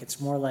kind of work.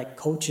 It's more like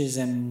coaches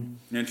and.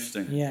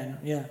 Interesting.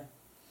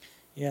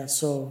 Yeah.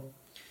 So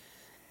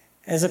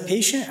as a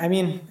patient, I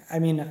mean,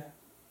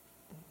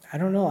 I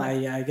don't know.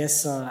 I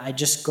guess I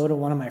just go to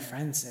one of my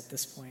friends at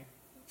this point.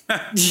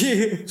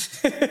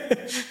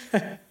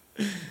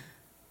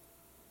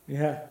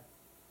 Yeah.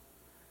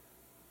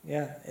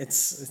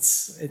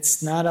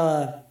 It's not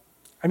a.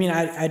 I mean,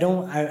 I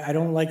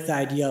don't like the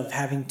idea of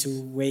having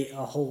to wait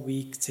a whole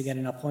week to get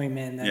an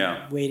appointment and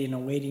then wait in a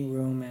waiting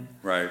room and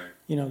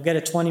get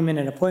a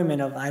 20-minute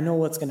appointment of I know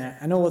what's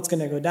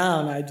gonna go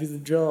down. I do the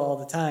drill all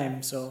the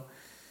time, so.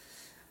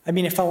 I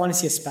mean, if I want to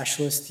see a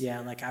specialist,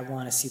 like I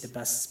want to see the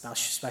best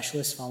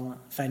specialist.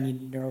 If I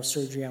need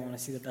neurosurgery, I want to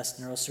see the best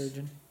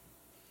neurosurgeon.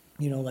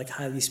 Like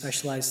highly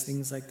specialized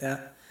things like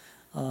that.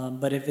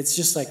 But if it's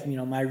just like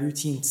my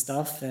routine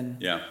stuff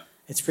and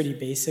it's pretty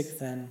basic,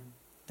 then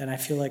I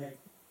feel like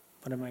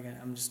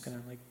I'm just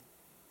gonna like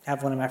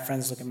have one of my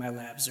friends look at my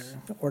labs or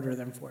order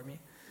them for me.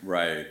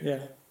 Right.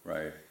 Yeah.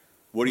 Right.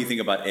 What do you think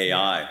about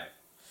AI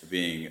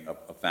being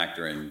a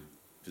factor in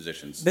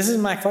physicians? This is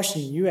my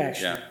question to you,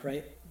 actually,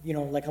 right?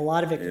 Like a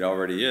lot of it. It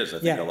already is. I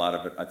think a lot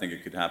of it. I think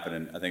it could happen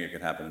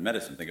in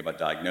medicine. Think about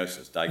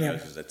diagnosis.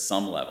 Diagnosis at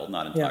some level,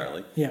 not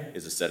entirely,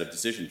 is a set of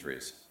decision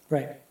trees.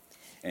 Right.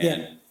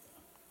 And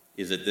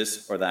is it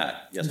this or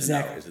that? Yes or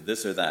no. Is it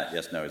this or that?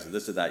 Yes, no. Is it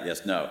this or that?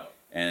 Yes, no.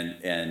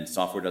 And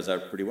software does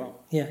that pretty well.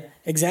 Yeah,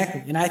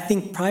 exactly. And I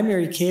think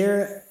primary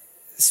care,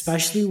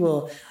 especially,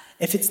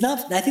 if it's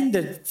not, I think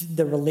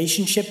the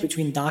relationship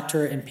between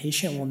doctor and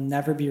patient will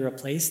never be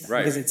replaced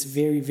because it's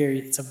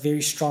it's a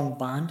very strong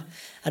bond.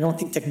 I don't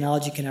think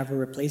technology can ever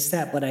replace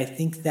that, but I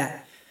think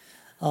that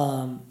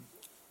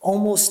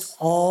almost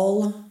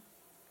all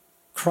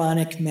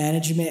chronic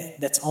management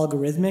that's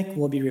algorithmic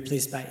will be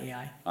replaced by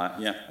AI.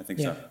 I think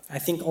so. I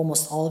think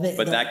almost all of it.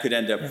 But that could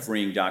end up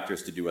freeing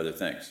doctors to do other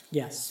things.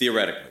 Yes.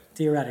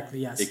 Theoretically,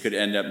 yes. It could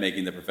end up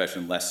making the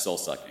profession less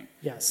soul-sucking.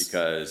 Yes.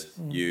 Because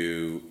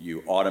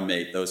you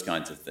automate those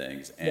kinds of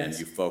things and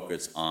you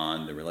focus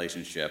on the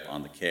relationship,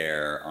 on the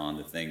care, on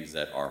the things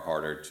that are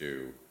harder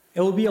to.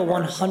 It will be a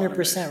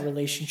 100%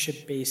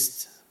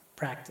 relationship-based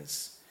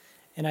practice.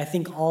 And I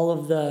think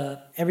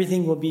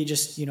everything will be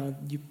just,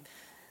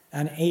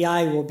 an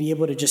AI will be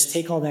able to just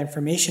take all that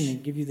information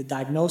and give you the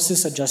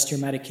diagnosis, adjust your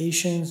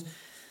medications.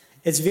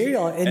 It's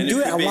and do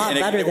it a lot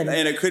better than.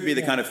 And it could be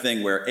the kind of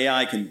thing where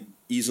AI can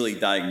easily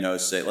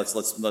diagnose. Say,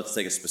 let's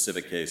take a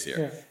specific case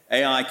here. Yeah.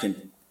 AI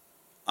can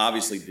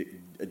obviously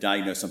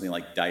diagnose something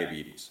like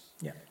diabetes.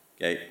 Yeah.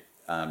 Okay.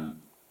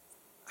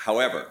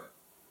 However,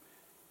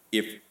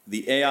 if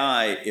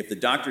the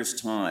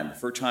doctor's time,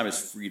 if her time is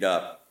freed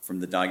up from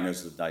the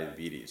diagnosis of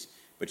diabetes,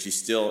 but she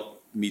still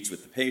meets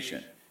with the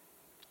patient,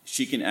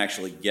 she can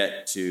actually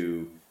get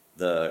to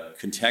the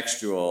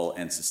contextual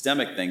and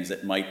systemic things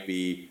that might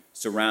be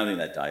surrounding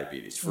that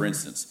diabetes. For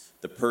instance,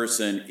 the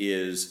person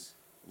is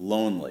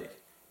lonely,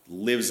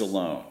 lives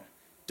alone,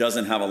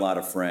 doesn't have a lot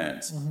of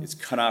friends, is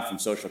cut off from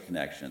social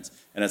connections,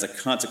 and as a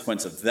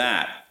consequence of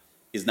that,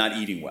 is not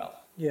eating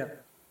well. Yeah.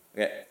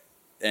 Okay.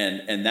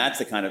 And that's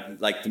the kind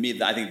of, like, to me,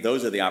 I think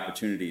those are the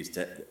opportunities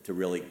to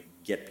really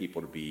get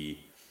people to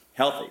be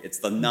healthy. It's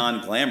the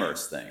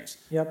non-glamorous things.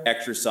 Yep.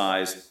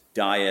 Exercise,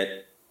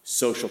 diet,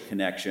 social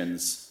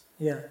connections,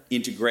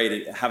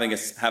 integrated, having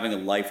a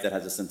life that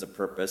has a sense of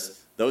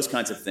purpose. Those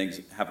kinds of things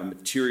have a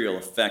material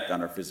effect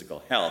on our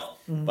physical health,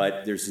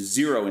 but there's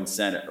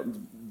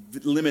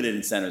limited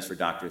incentives for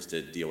doctors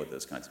to deal with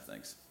those kinds of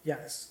things.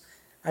 Yes.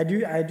 I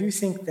do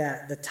think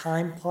that the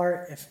time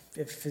part,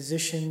 if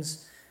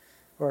physicians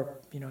or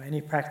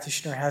any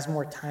practitioner has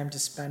more time to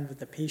spend with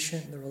the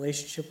patient, the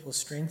relationship will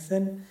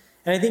strengthen.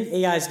 And I think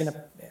AI is going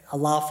to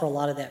allow for a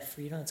lot of that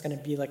freedom. It's going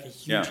to be like a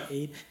huge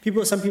aid.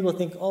 Some people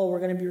think, we're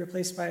going to be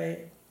replaced by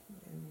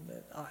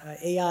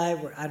AI.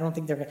 I don't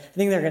think they're going to. I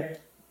think they're going to.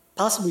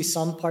 Possibly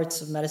some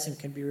parts of medicine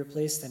can be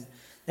replaced, and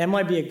that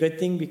might be a good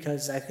thing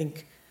because I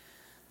think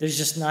there's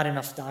just not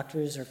enough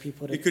doctors or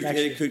people to. It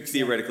could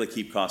theoretically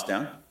keep costs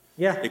down.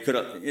 Yeah. It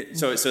could.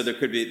 So there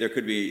could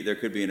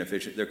be an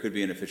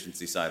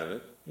efficiency side of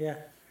it. Yeah.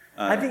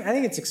 I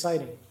think it's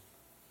exciting.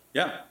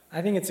 Yeah.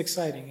 I think it's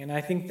exciting, and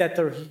I think that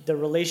the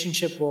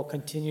relationship will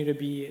continue to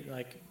be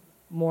like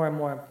more and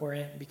more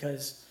important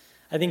because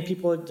I think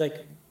people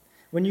like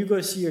when you go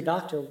to see your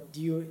doctor,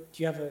 do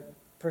you have a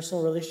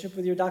personal relationship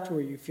with your doctor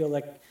where you feel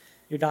like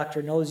your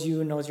doctor knows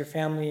you, knows your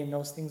family, and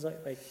knows things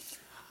like?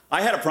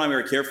 I had a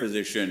primary care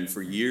physician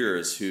for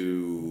years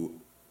who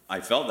I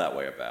felt that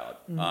way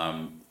about.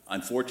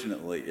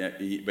 Unfortunately,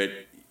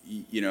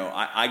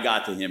 I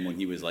got to him when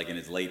he was like in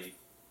his late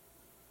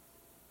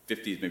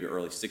 50s, maybe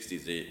early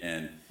 60s,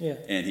 and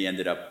he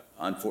ended up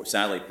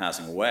sadly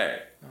passing away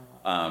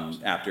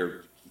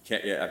after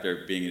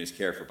being in his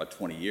care for about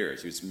 20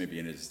 years. He was maybe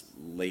in his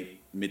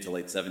mid to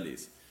late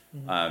 70s.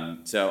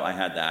 So I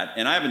had that,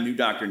 and I have a new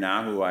doctor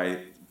now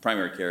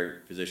primary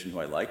care physician who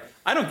I like.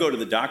 I don't go to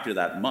the doctor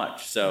that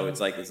much, so it's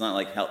not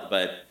like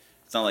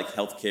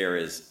healthcare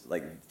is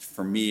like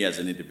for me as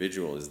an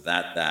individual is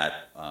that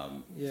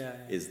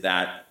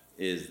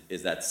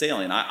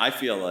salient. I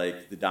feel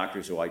like the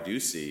doctors who I do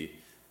see.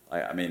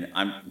 I'm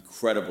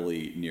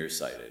incredibly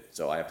nearsighted,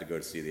 so I have to go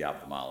to see the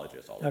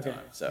ophthalmologist all the time.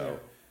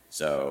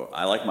 So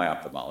I like my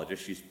ophthalmologist.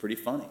 She's pretty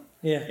funny.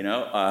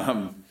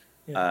 Yeah.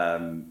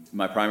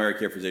 My primary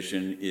care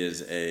physician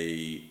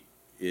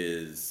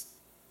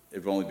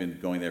I've only been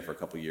going there for a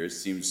couple of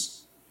years.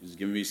 He's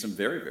giving me some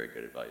very, very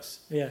good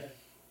advice. Yeah.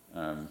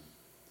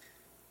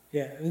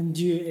 Yeah. And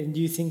do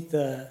you think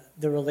the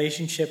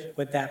relationship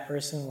with that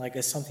person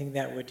is something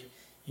that would,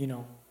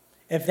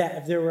 if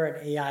there were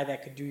an AI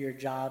that could do your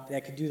job,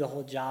 that could do the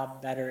whole job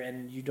better,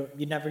 and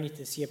you never need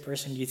to see a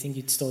person, do you think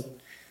you'd still?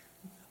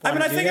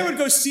 I think I would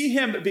go see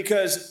him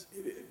because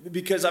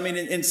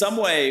in some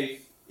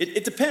way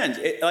it depends.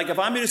 Like if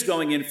I'm just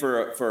going in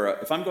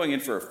if I'm going in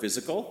for a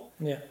physical,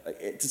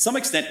 to some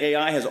extent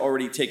AI has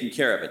already taken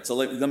care of it. So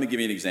let me give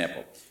you an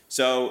example.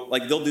 So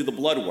they'll do the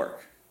blood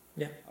work.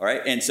 Yeah. All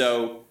right. And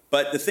so,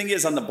 but the thing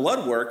is, on the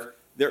blood work,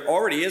 there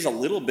already is a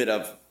little bit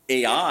of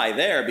AI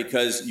there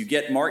because you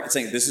get marked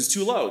saying this is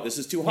too low, this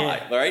is too high,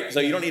 all right? So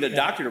you don't need a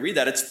doctor to read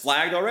that; it's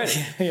flagged already.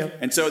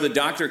 And so the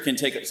doctor can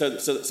take it. So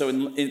at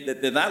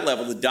that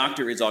level, the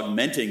doctor is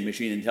augmenting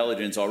machine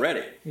intelligence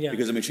already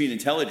because the machine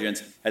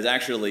intelligence has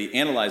actually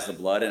analyzed the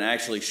blood and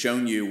actually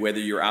shown you whether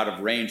you're out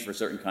of range for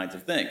certain kinds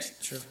of things.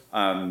 True.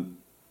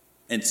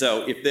 And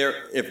so if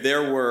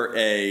there were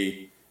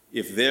a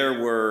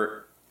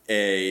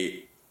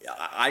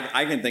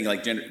I can think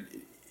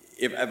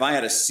if I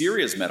had a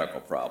serious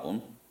medical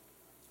problem,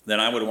 then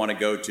I would want to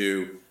go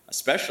to a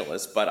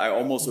specialist, but I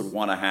almost would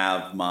want to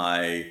have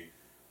my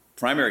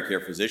primary care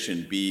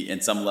physician be,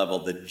 in some level,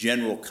 the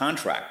general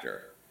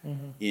contractor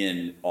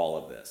in all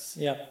of this.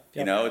 Yep.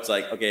 It's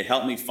like, okay,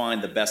 help me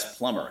find the best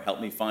plumber, help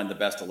me find the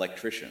best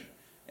electrician,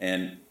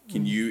 and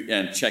can you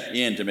check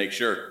in to make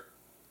sure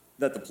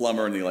that the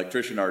plumber and the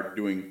electrician are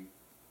doing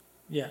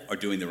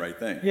the right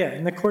thing. Yeah,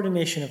 and the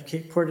coordination of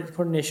care,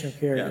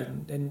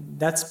 and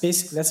that's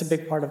a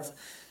big part of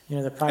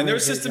the primary. And there are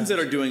systems that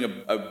are doing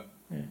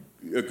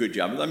a good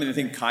job. I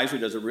think Kaiser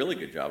does a really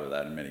good job of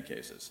that in many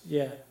cases.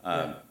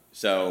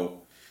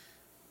 So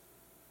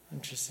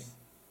interesting.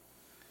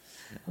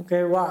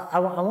 Okay, well, I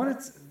wanted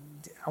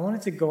to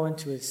wanted to go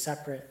into a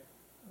separate,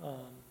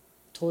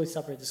 totally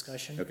separate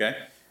discussion. Okay.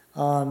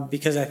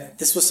 Because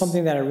this was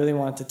something that I really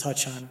wanted to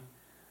touch on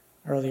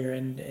earlier.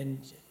 And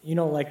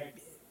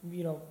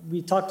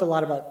we talked a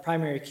lot about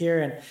primary care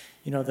and,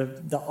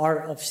 the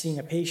art of seeing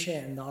a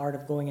patient and the art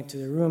of going into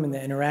the room and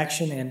the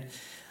interaction. And,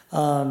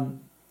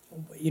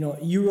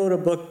 you wrote a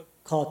book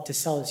called To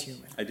Sell Is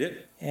Human. I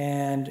did.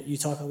 And you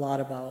talk a lot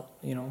about,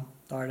 the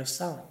art of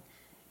selling.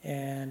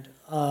 And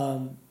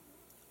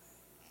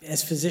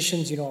as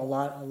physicians,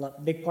 a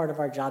big part of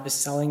our job is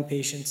selling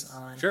patients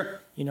on,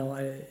 Sure.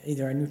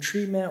 Either a new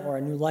treatment or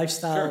a new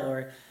lifestyle,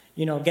 Sure.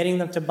 or, getting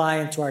them to buy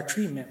into our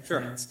treatment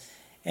Sure. plans.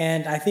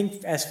 And I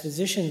think as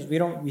physicians,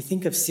 we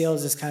think of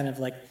sales as kind of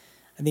like,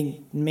 I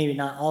think maybe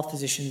not all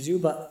physicians do,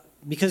 but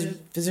because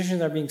physicians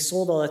are being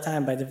sold all the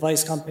time by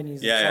device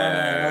companies and pharma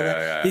and all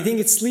that, they think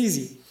it's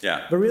sleazy.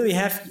 Yeah. But really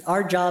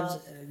our jobs,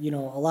 a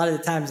lot of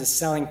the times is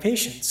selling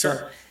patients. Sure.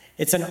 So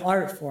it's an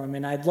art form.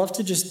 And I'd love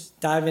to just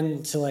dive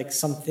into like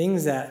some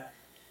things that,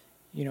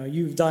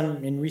 you've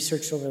done in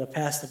research over the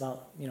past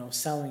about,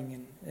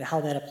 selling and how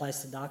that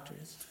applies to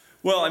doctors.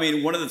 Well, I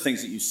mean, one of the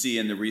things that you see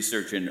in the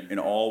research in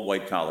all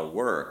white-collar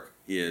work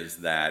is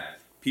that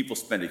people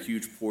spend a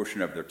huge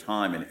portion of their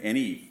time in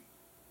any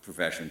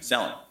profession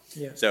selling.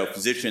 Yeah. So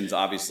physicians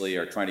obviously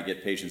are trying to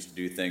get patients to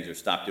do things or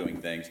stop doing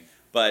things,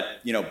 but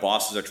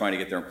bosses are trying to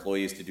get their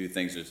employees to do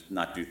things or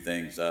not do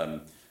things.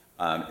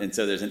 And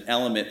so there's an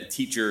element,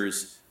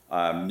 teachers,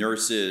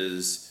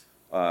 nurses,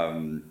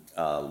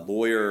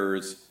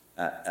 lawyers,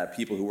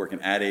 people who work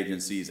in ad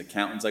agencies,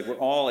 accountants, like we're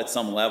all at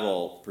some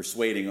level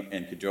persuading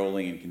and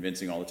cajoling and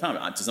convincing all the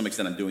time. To some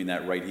extent, I'm doing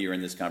that right here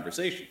in this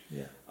conversation.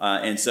 Yeah.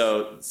 And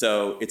so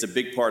it's a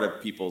big part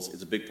of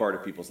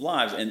people's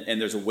lives,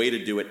 and there's a way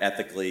to do it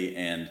ethically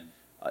and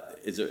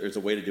there's a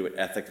way to do it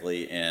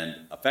ethically and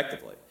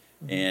effectively.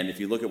 Mm-hmm. And if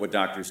you look at what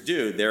doctors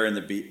do, they're in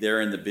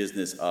the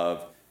business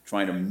of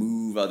trying to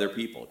move other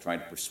people, trying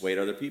to persuade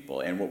other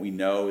people. And what we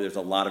know, there's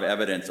a lot of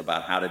evidence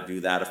about how to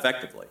do that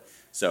effectively.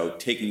 So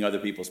taking other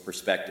people's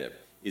perspective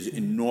is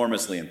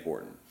enormously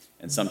important.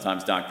 And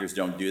sometimes doctors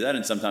don't do that,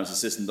 and sometimes the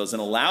system doesn't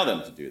allow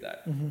them to do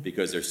that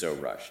because they're so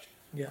rushed.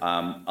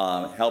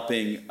 Yeah.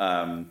 Helping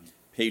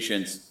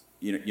patients,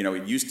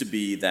 it used to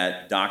be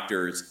that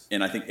doctors,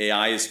 and I think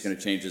AI is going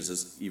to change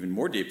this even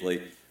more deeply,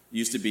 it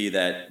used to be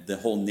that the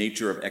whole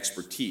nature of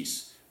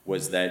expertise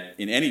was that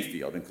in any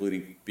field,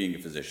 including being a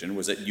physician,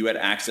 was that you had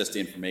access to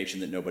information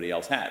that nobody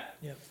else had.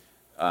 Yeah.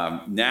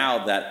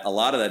 Now that a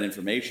lot of that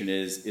information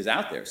is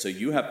out there. So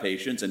you have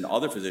patients and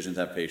other physicians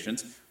have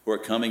patients who are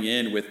coming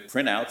in with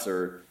printouts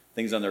or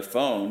things on their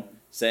phone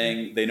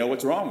saying they know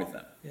what's wrong with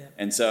them. Yeah.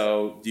 And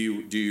so do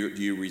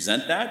you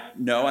resent that?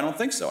 No, I don't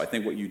think so. I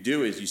think what you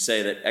do is you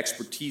say that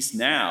expertise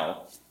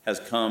now has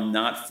come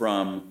not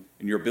from,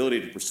 and your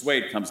ability to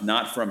persuade comes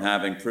not from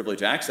having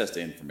privileged access to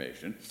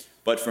information,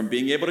 but from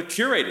being able to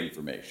curate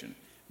information,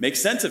 make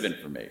sense of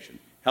information,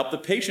 help the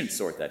patient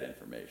sort that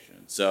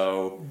information.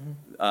 So,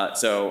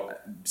 so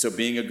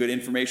being a good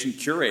information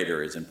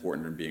curator is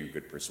important in being a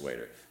good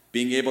persuader.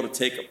 Being able to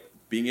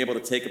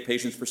take a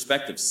patient's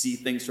perspective, see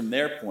things from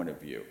their point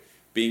of view,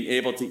 being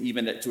able to,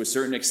 even to a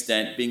certain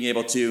extent, being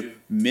able to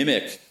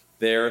mimic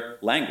their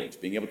language,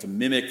 being able to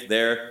mimic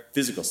their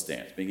physical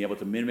stance, being able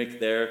to mimic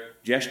their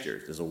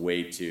gestures is a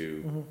way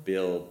to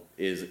build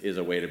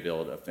a way to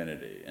build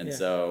affinity. And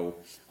so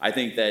I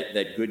think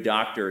that good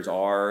doctors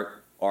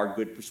are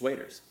good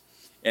persuaders.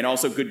 And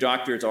also good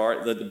doctors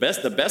are the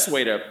best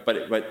way to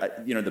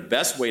the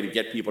best way to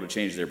get people to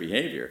change their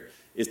behavior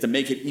is to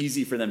make it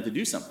easy for them to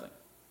do something.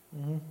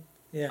 Mm-hmm.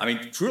 Yeah. I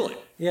mean, truly.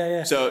 Yeah,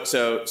 yeah.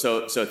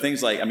 So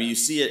things like, I mean, you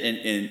see it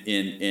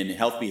in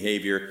health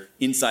behavior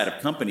inside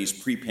of companies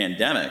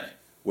pre-pandemic,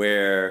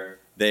 where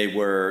they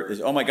were,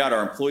 oh my God,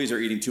 our employees are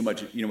eating too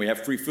much. We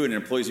have free food, and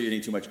employees are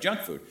eating too much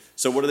junk food.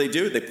 So what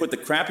do? They put the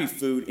crappy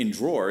food in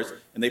drawers,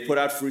 and they put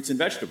out fruits and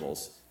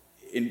vegetables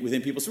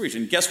within people's reach.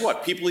 And guess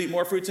what? People eat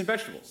more fruits and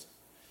vegetables.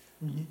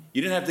 Mm-hmm.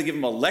 You didn't have to give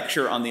them a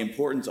lecture on the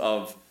importance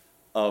of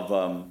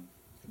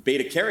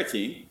beta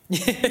carotene.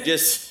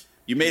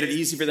 You made it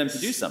easy for them to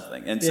do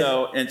something. And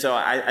so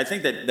I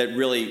think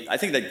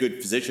that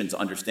good physicians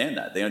understand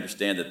that. They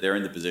understand that they're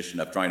in the position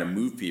of trying to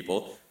move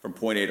people from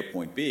point A to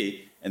point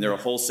B, and there are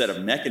a whole set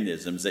of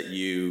mechanisms that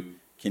you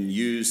can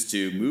use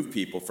to move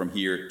people from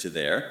here to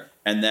there.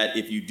 And that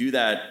if you do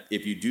that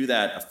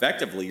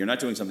effectively, you're not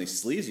doing something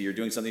sleazy, you're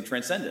doing something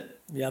transcendent.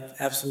 Yep,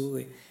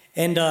 absolutely.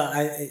 And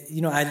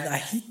I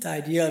hate the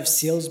idea of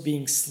sales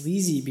being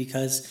sleazy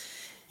because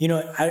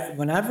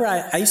whenever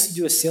I used to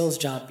do a sales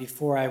job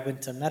before I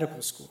went to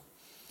medical school.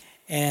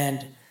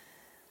 And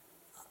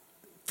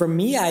for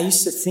me, I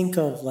used to think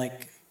I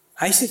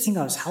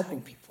was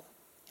helping people.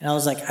 And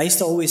I used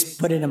to always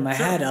put it in my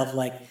head of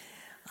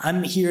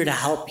I'm here to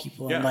help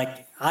people. Yeah.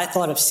 And I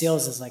thought of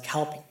sales as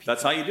helping people.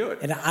 That's how you do it.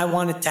 And I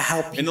wanted to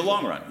help people. In the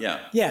long run,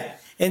 yeah. Yeah.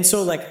 And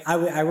so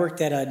I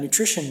worked at a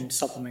nutrition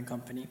supplement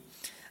company.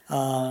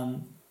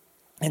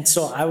 And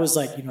so I was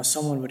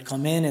someone would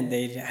come in and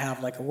they'd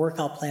have a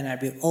workout plan. And I'd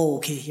be oh,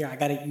 okay, here,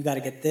 you got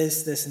to get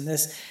this, and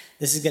this.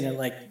 this is gonna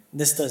like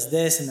this does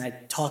this, and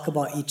I'd talk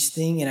about each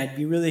thing, and I'd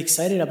be really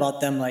excited about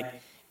them like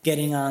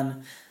getting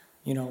on,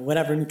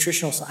 whatever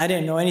nutritional. I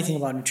didn't know anything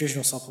about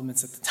nutritional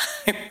supplements at the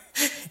time.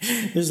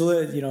 There's a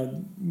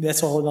little,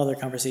 that's a whole other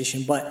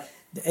conversation. But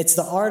it's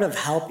the art of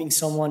helping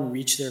someone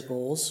reach their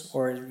goals,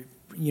 or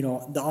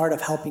the art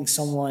of helping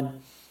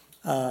someone,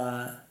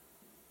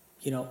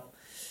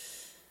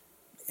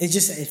 it's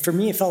just, for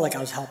me, it felt like I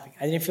was helping.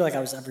 I didn't feel like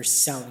I was ever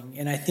selling.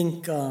 And I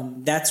think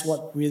that's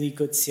what really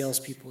good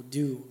salespeople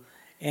do.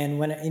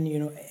 And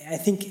I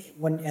think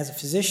when, as a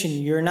physician,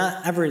 you're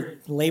not ever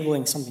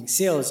labeling something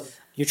sales.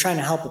 You're trying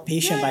to help a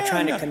patient by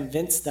trying to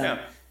convince them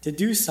to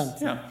do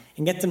something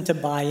and get them to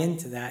buy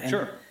into that.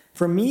 And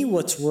for me,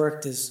 what's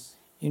worked is,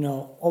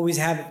 always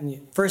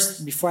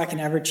first, before I can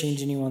ever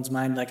change anyone's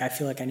mind, like I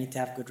feel like I need to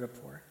have good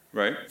rapport.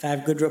 Right. If I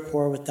have good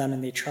rapport with them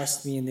and they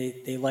trust me and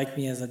they like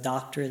me as a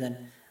doctor,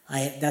 then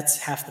that's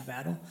half the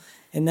battle.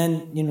 And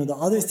then, the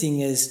other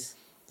thing is,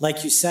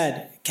 like you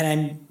said, can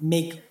I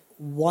make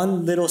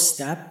one little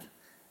step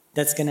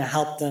that's going to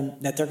help them,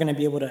 that they're going to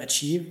be able to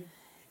achieve,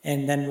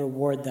 and then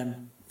reward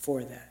them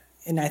for that.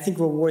 And I think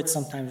rewards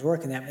sometimes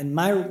work in that. And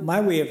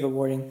my way of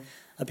rewarding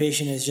a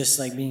patient is just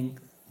like being,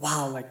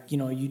 wow, like,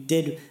 we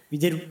did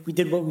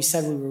what we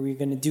said we were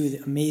going to do,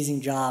 the amazing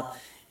job.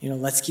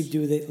 Let's keep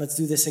doing it. Let's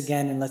do this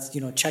again. And let's,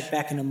 check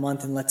back in a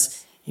month, and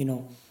let's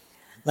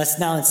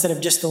now, instead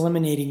of just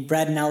eliminating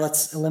bread, now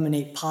let's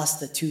eliminate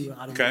pasta too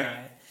out of the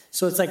diet.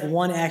 So it's like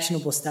one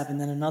actionable step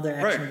and then another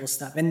actionable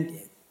step. And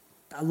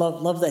I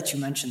love that you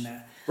mentioned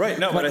that. Right.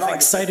 No, but I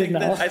think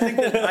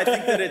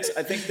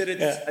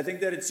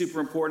that it's super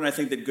important. I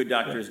think that good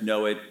doctors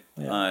know it.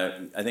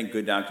 I think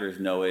good doctors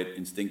know it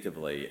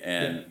instinctively.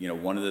 And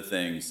one of the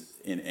things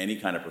in any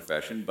kind of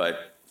profession,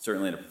 but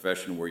certainly in a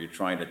profession where you're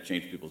trying to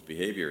change people's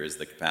behavior, is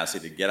the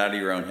capacity to get out of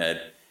your own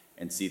head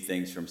and see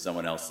things from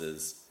someone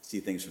else's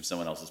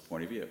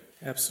point of view.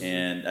 Absolutely.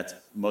 And that's,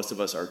 most of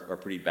us are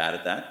pretty bad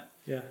at that.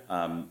 Yeah.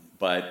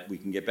 But we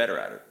can get better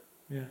at it.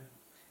 Yeah.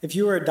 If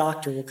you were a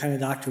doctor, what kind of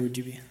doctor would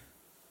you be?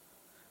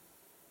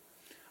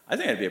 I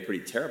think I'd be a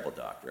pretty terrible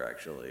doctor,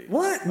 actually.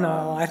 What?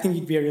 No, I think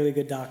you'd be a really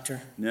good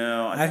doctor.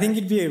 No. I think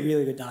you'd be a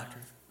really good doctor.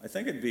 I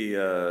think it'd be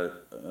You're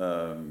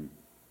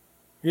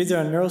either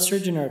a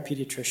neurosurgeon or a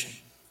pediatrician.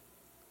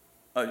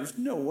 There's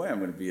no way I'm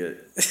going to be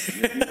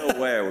there's no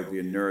way I would be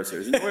a neurosurgeon.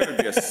 There's no way I would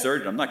be a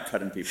surgeon. I'm not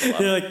cutting people up.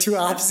 They're like two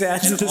opposite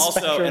ends of the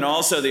spectrum. And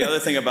also the other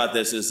thing about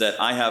this is that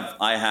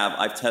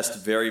I've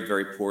tested very,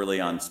 very poorly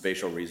on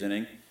spatial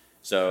reasoning.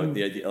 So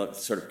the idea of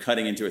sort of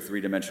cutting into a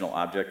three-dimensional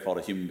object called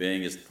a human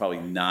being is probably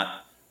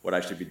not what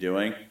I should be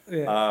doing.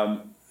 Yeah.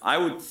 I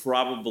would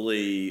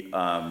probably,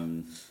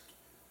 I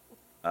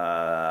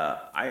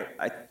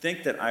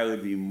think that I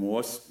would be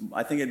more,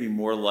 I think I'd be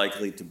more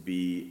likely to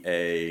be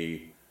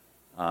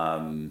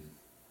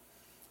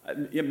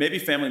maybe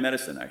family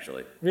medicine,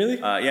 actually. Really?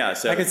 Yeah.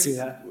 So I could see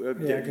that.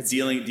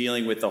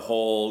 Dealing with the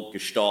whole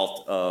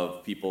gestalt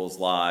of people's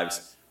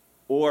lives,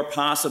 or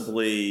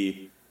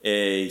possibly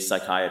a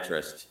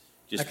psychiatrist,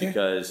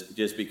 because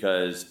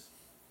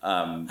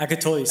I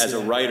could totally see as a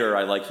writer,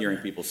 I like hearing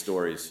people's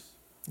stories.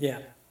 Yeah,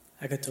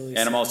 I could totally see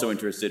And I'm also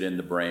interested in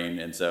the brain,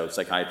 and so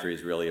psychiatry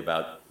is really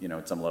about,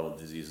 at some level,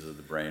 diseases of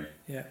the brain.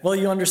 Yeah. Well,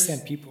 you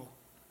understand people.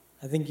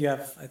 I think you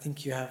have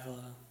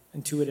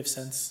intuitive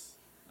sense.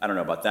 I don't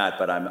know about that,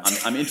 but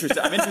I'm interested.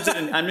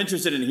 I'm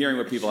interested in hearing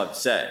what people have to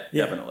say.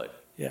 Yeah. Definitely.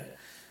 Yeah.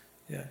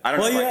 Yeah. I don't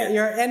know.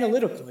 You're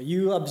analytical.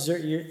 You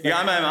observe.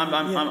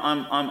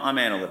 I'm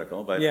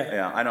analytical, but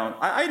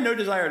I had no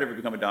desire to ever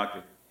become a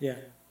doctor. Yeah.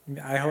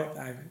 I hope.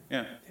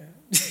 Yeah.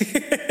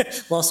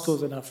 Law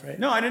school's enough, right?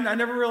 No, I didn't. I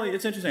never really.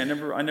 It's interesting. I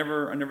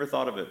never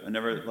thought of it. I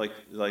never it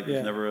was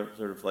never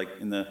sort of like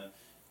in the.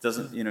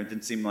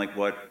 Didn't seem like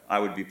what I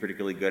would be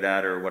particularly good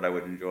at or what I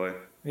would enjoy.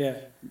 Yeah.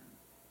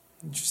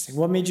 Interesting.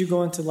 What made you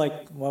go into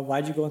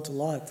why'd you go into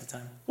law at the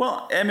time?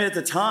 Well, I mean, at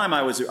the time,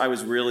 I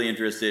was really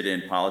interested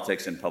in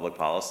politics and public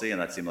policy,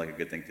 and that seemed like a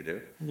good thing to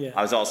do. Yeah.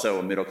 I was also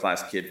a middle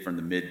class kid from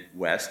the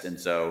Midwest, and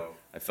so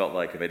I felt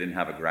like if I didn't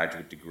have a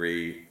graduate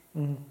degree,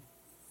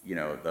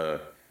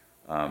 the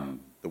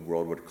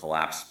world would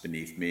collapse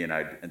beneath me, and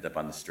I'd end up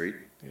on the street.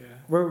 Yeah.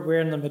 Where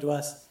in the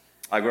Midwest?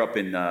 I grew up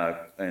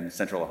in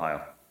Central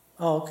Ohio.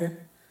 Oh, okay.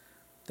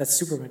 That's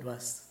super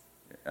Midwest.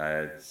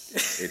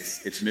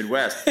 It's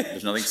Midwest.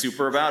 There's nothing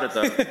super about it,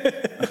 though.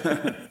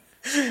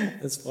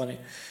 That's funny.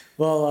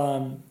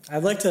 Well,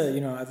 I'd like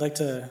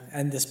to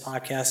end this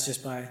podcast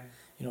just by,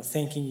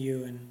 thanking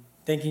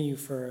you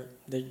for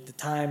the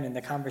time and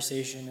the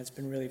conversation. It's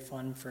been really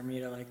fun for me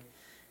to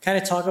kind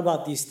of talk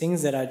about these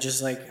things that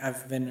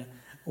I've been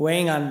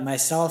weighing on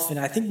myself, and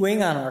I think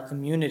weighing on our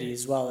community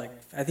as well.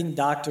 I think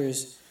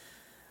doctors,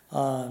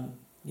 I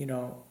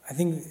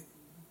think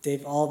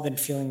they've all been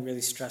feeling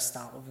really stressed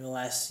out over the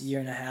last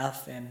year and a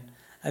half, and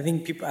I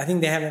think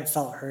they haven't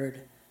felt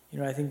heard.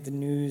 I think the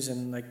news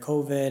and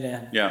COVID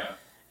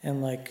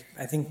and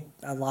I think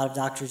a lot of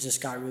doctors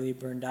just got really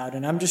burned out,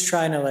 and I'm just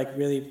trying to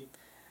really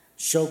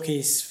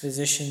showcase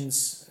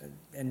physicians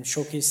and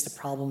showcase the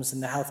problems in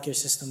the healthcare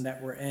system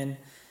that we're in,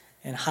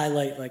 and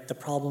highlight like the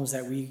problems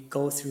that we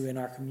go through in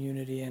our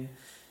community. And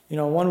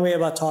one way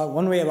about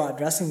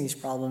addressing these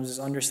problems is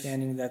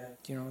understanding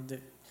that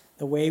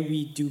the way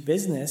we do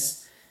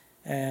business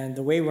and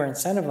the way we're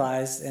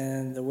incentivized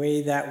and the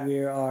way that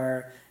we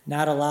are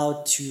not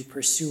allowed to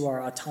pursue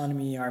our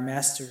autonomy, our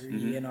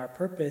mastery, and our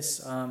purpose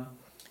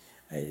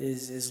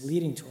is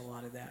leading to a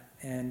lot of that.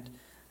 And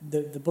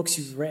the books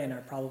you've written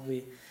are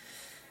probably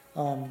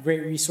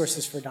great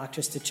resources for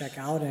doctors to check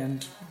out.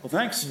 And well,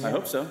 thanks. Yeah. I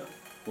hope so.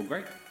 Well,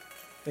 great.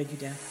 Thank you,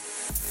 Dan.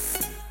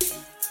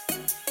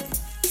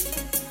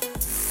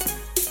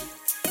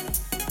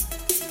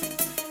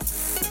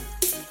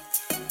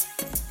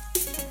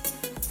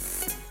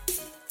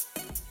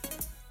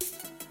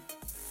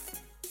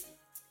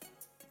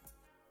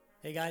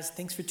 Hey guys,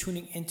 thanks for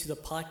tuning into the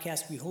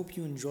podcast. We hope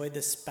you enjoyed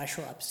this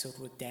special episode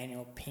with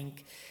Daniel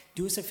Pink.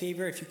 Do us a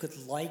favor if you could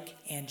like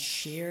and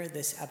share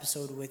this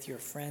episode with your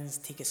friends.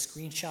 Take a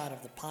screenshot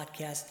of the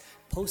podcast,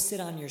 post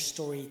it on your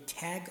story,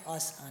 tag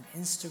us on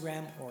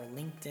Instagram or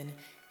LinkedIn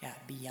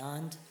at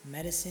Beyond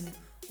Medicine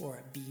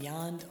or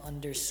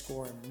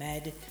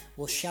Beyond_Med.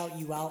 We'll shout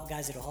you out,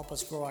 guys. It'll help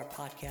us grow our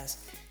podcast.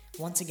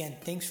 Once again,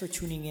 thanks for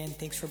tuning in.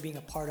 Thanks for being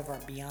a part of our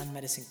Beyond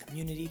Medicine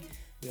community.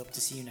 We hope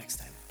to see you next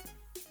time.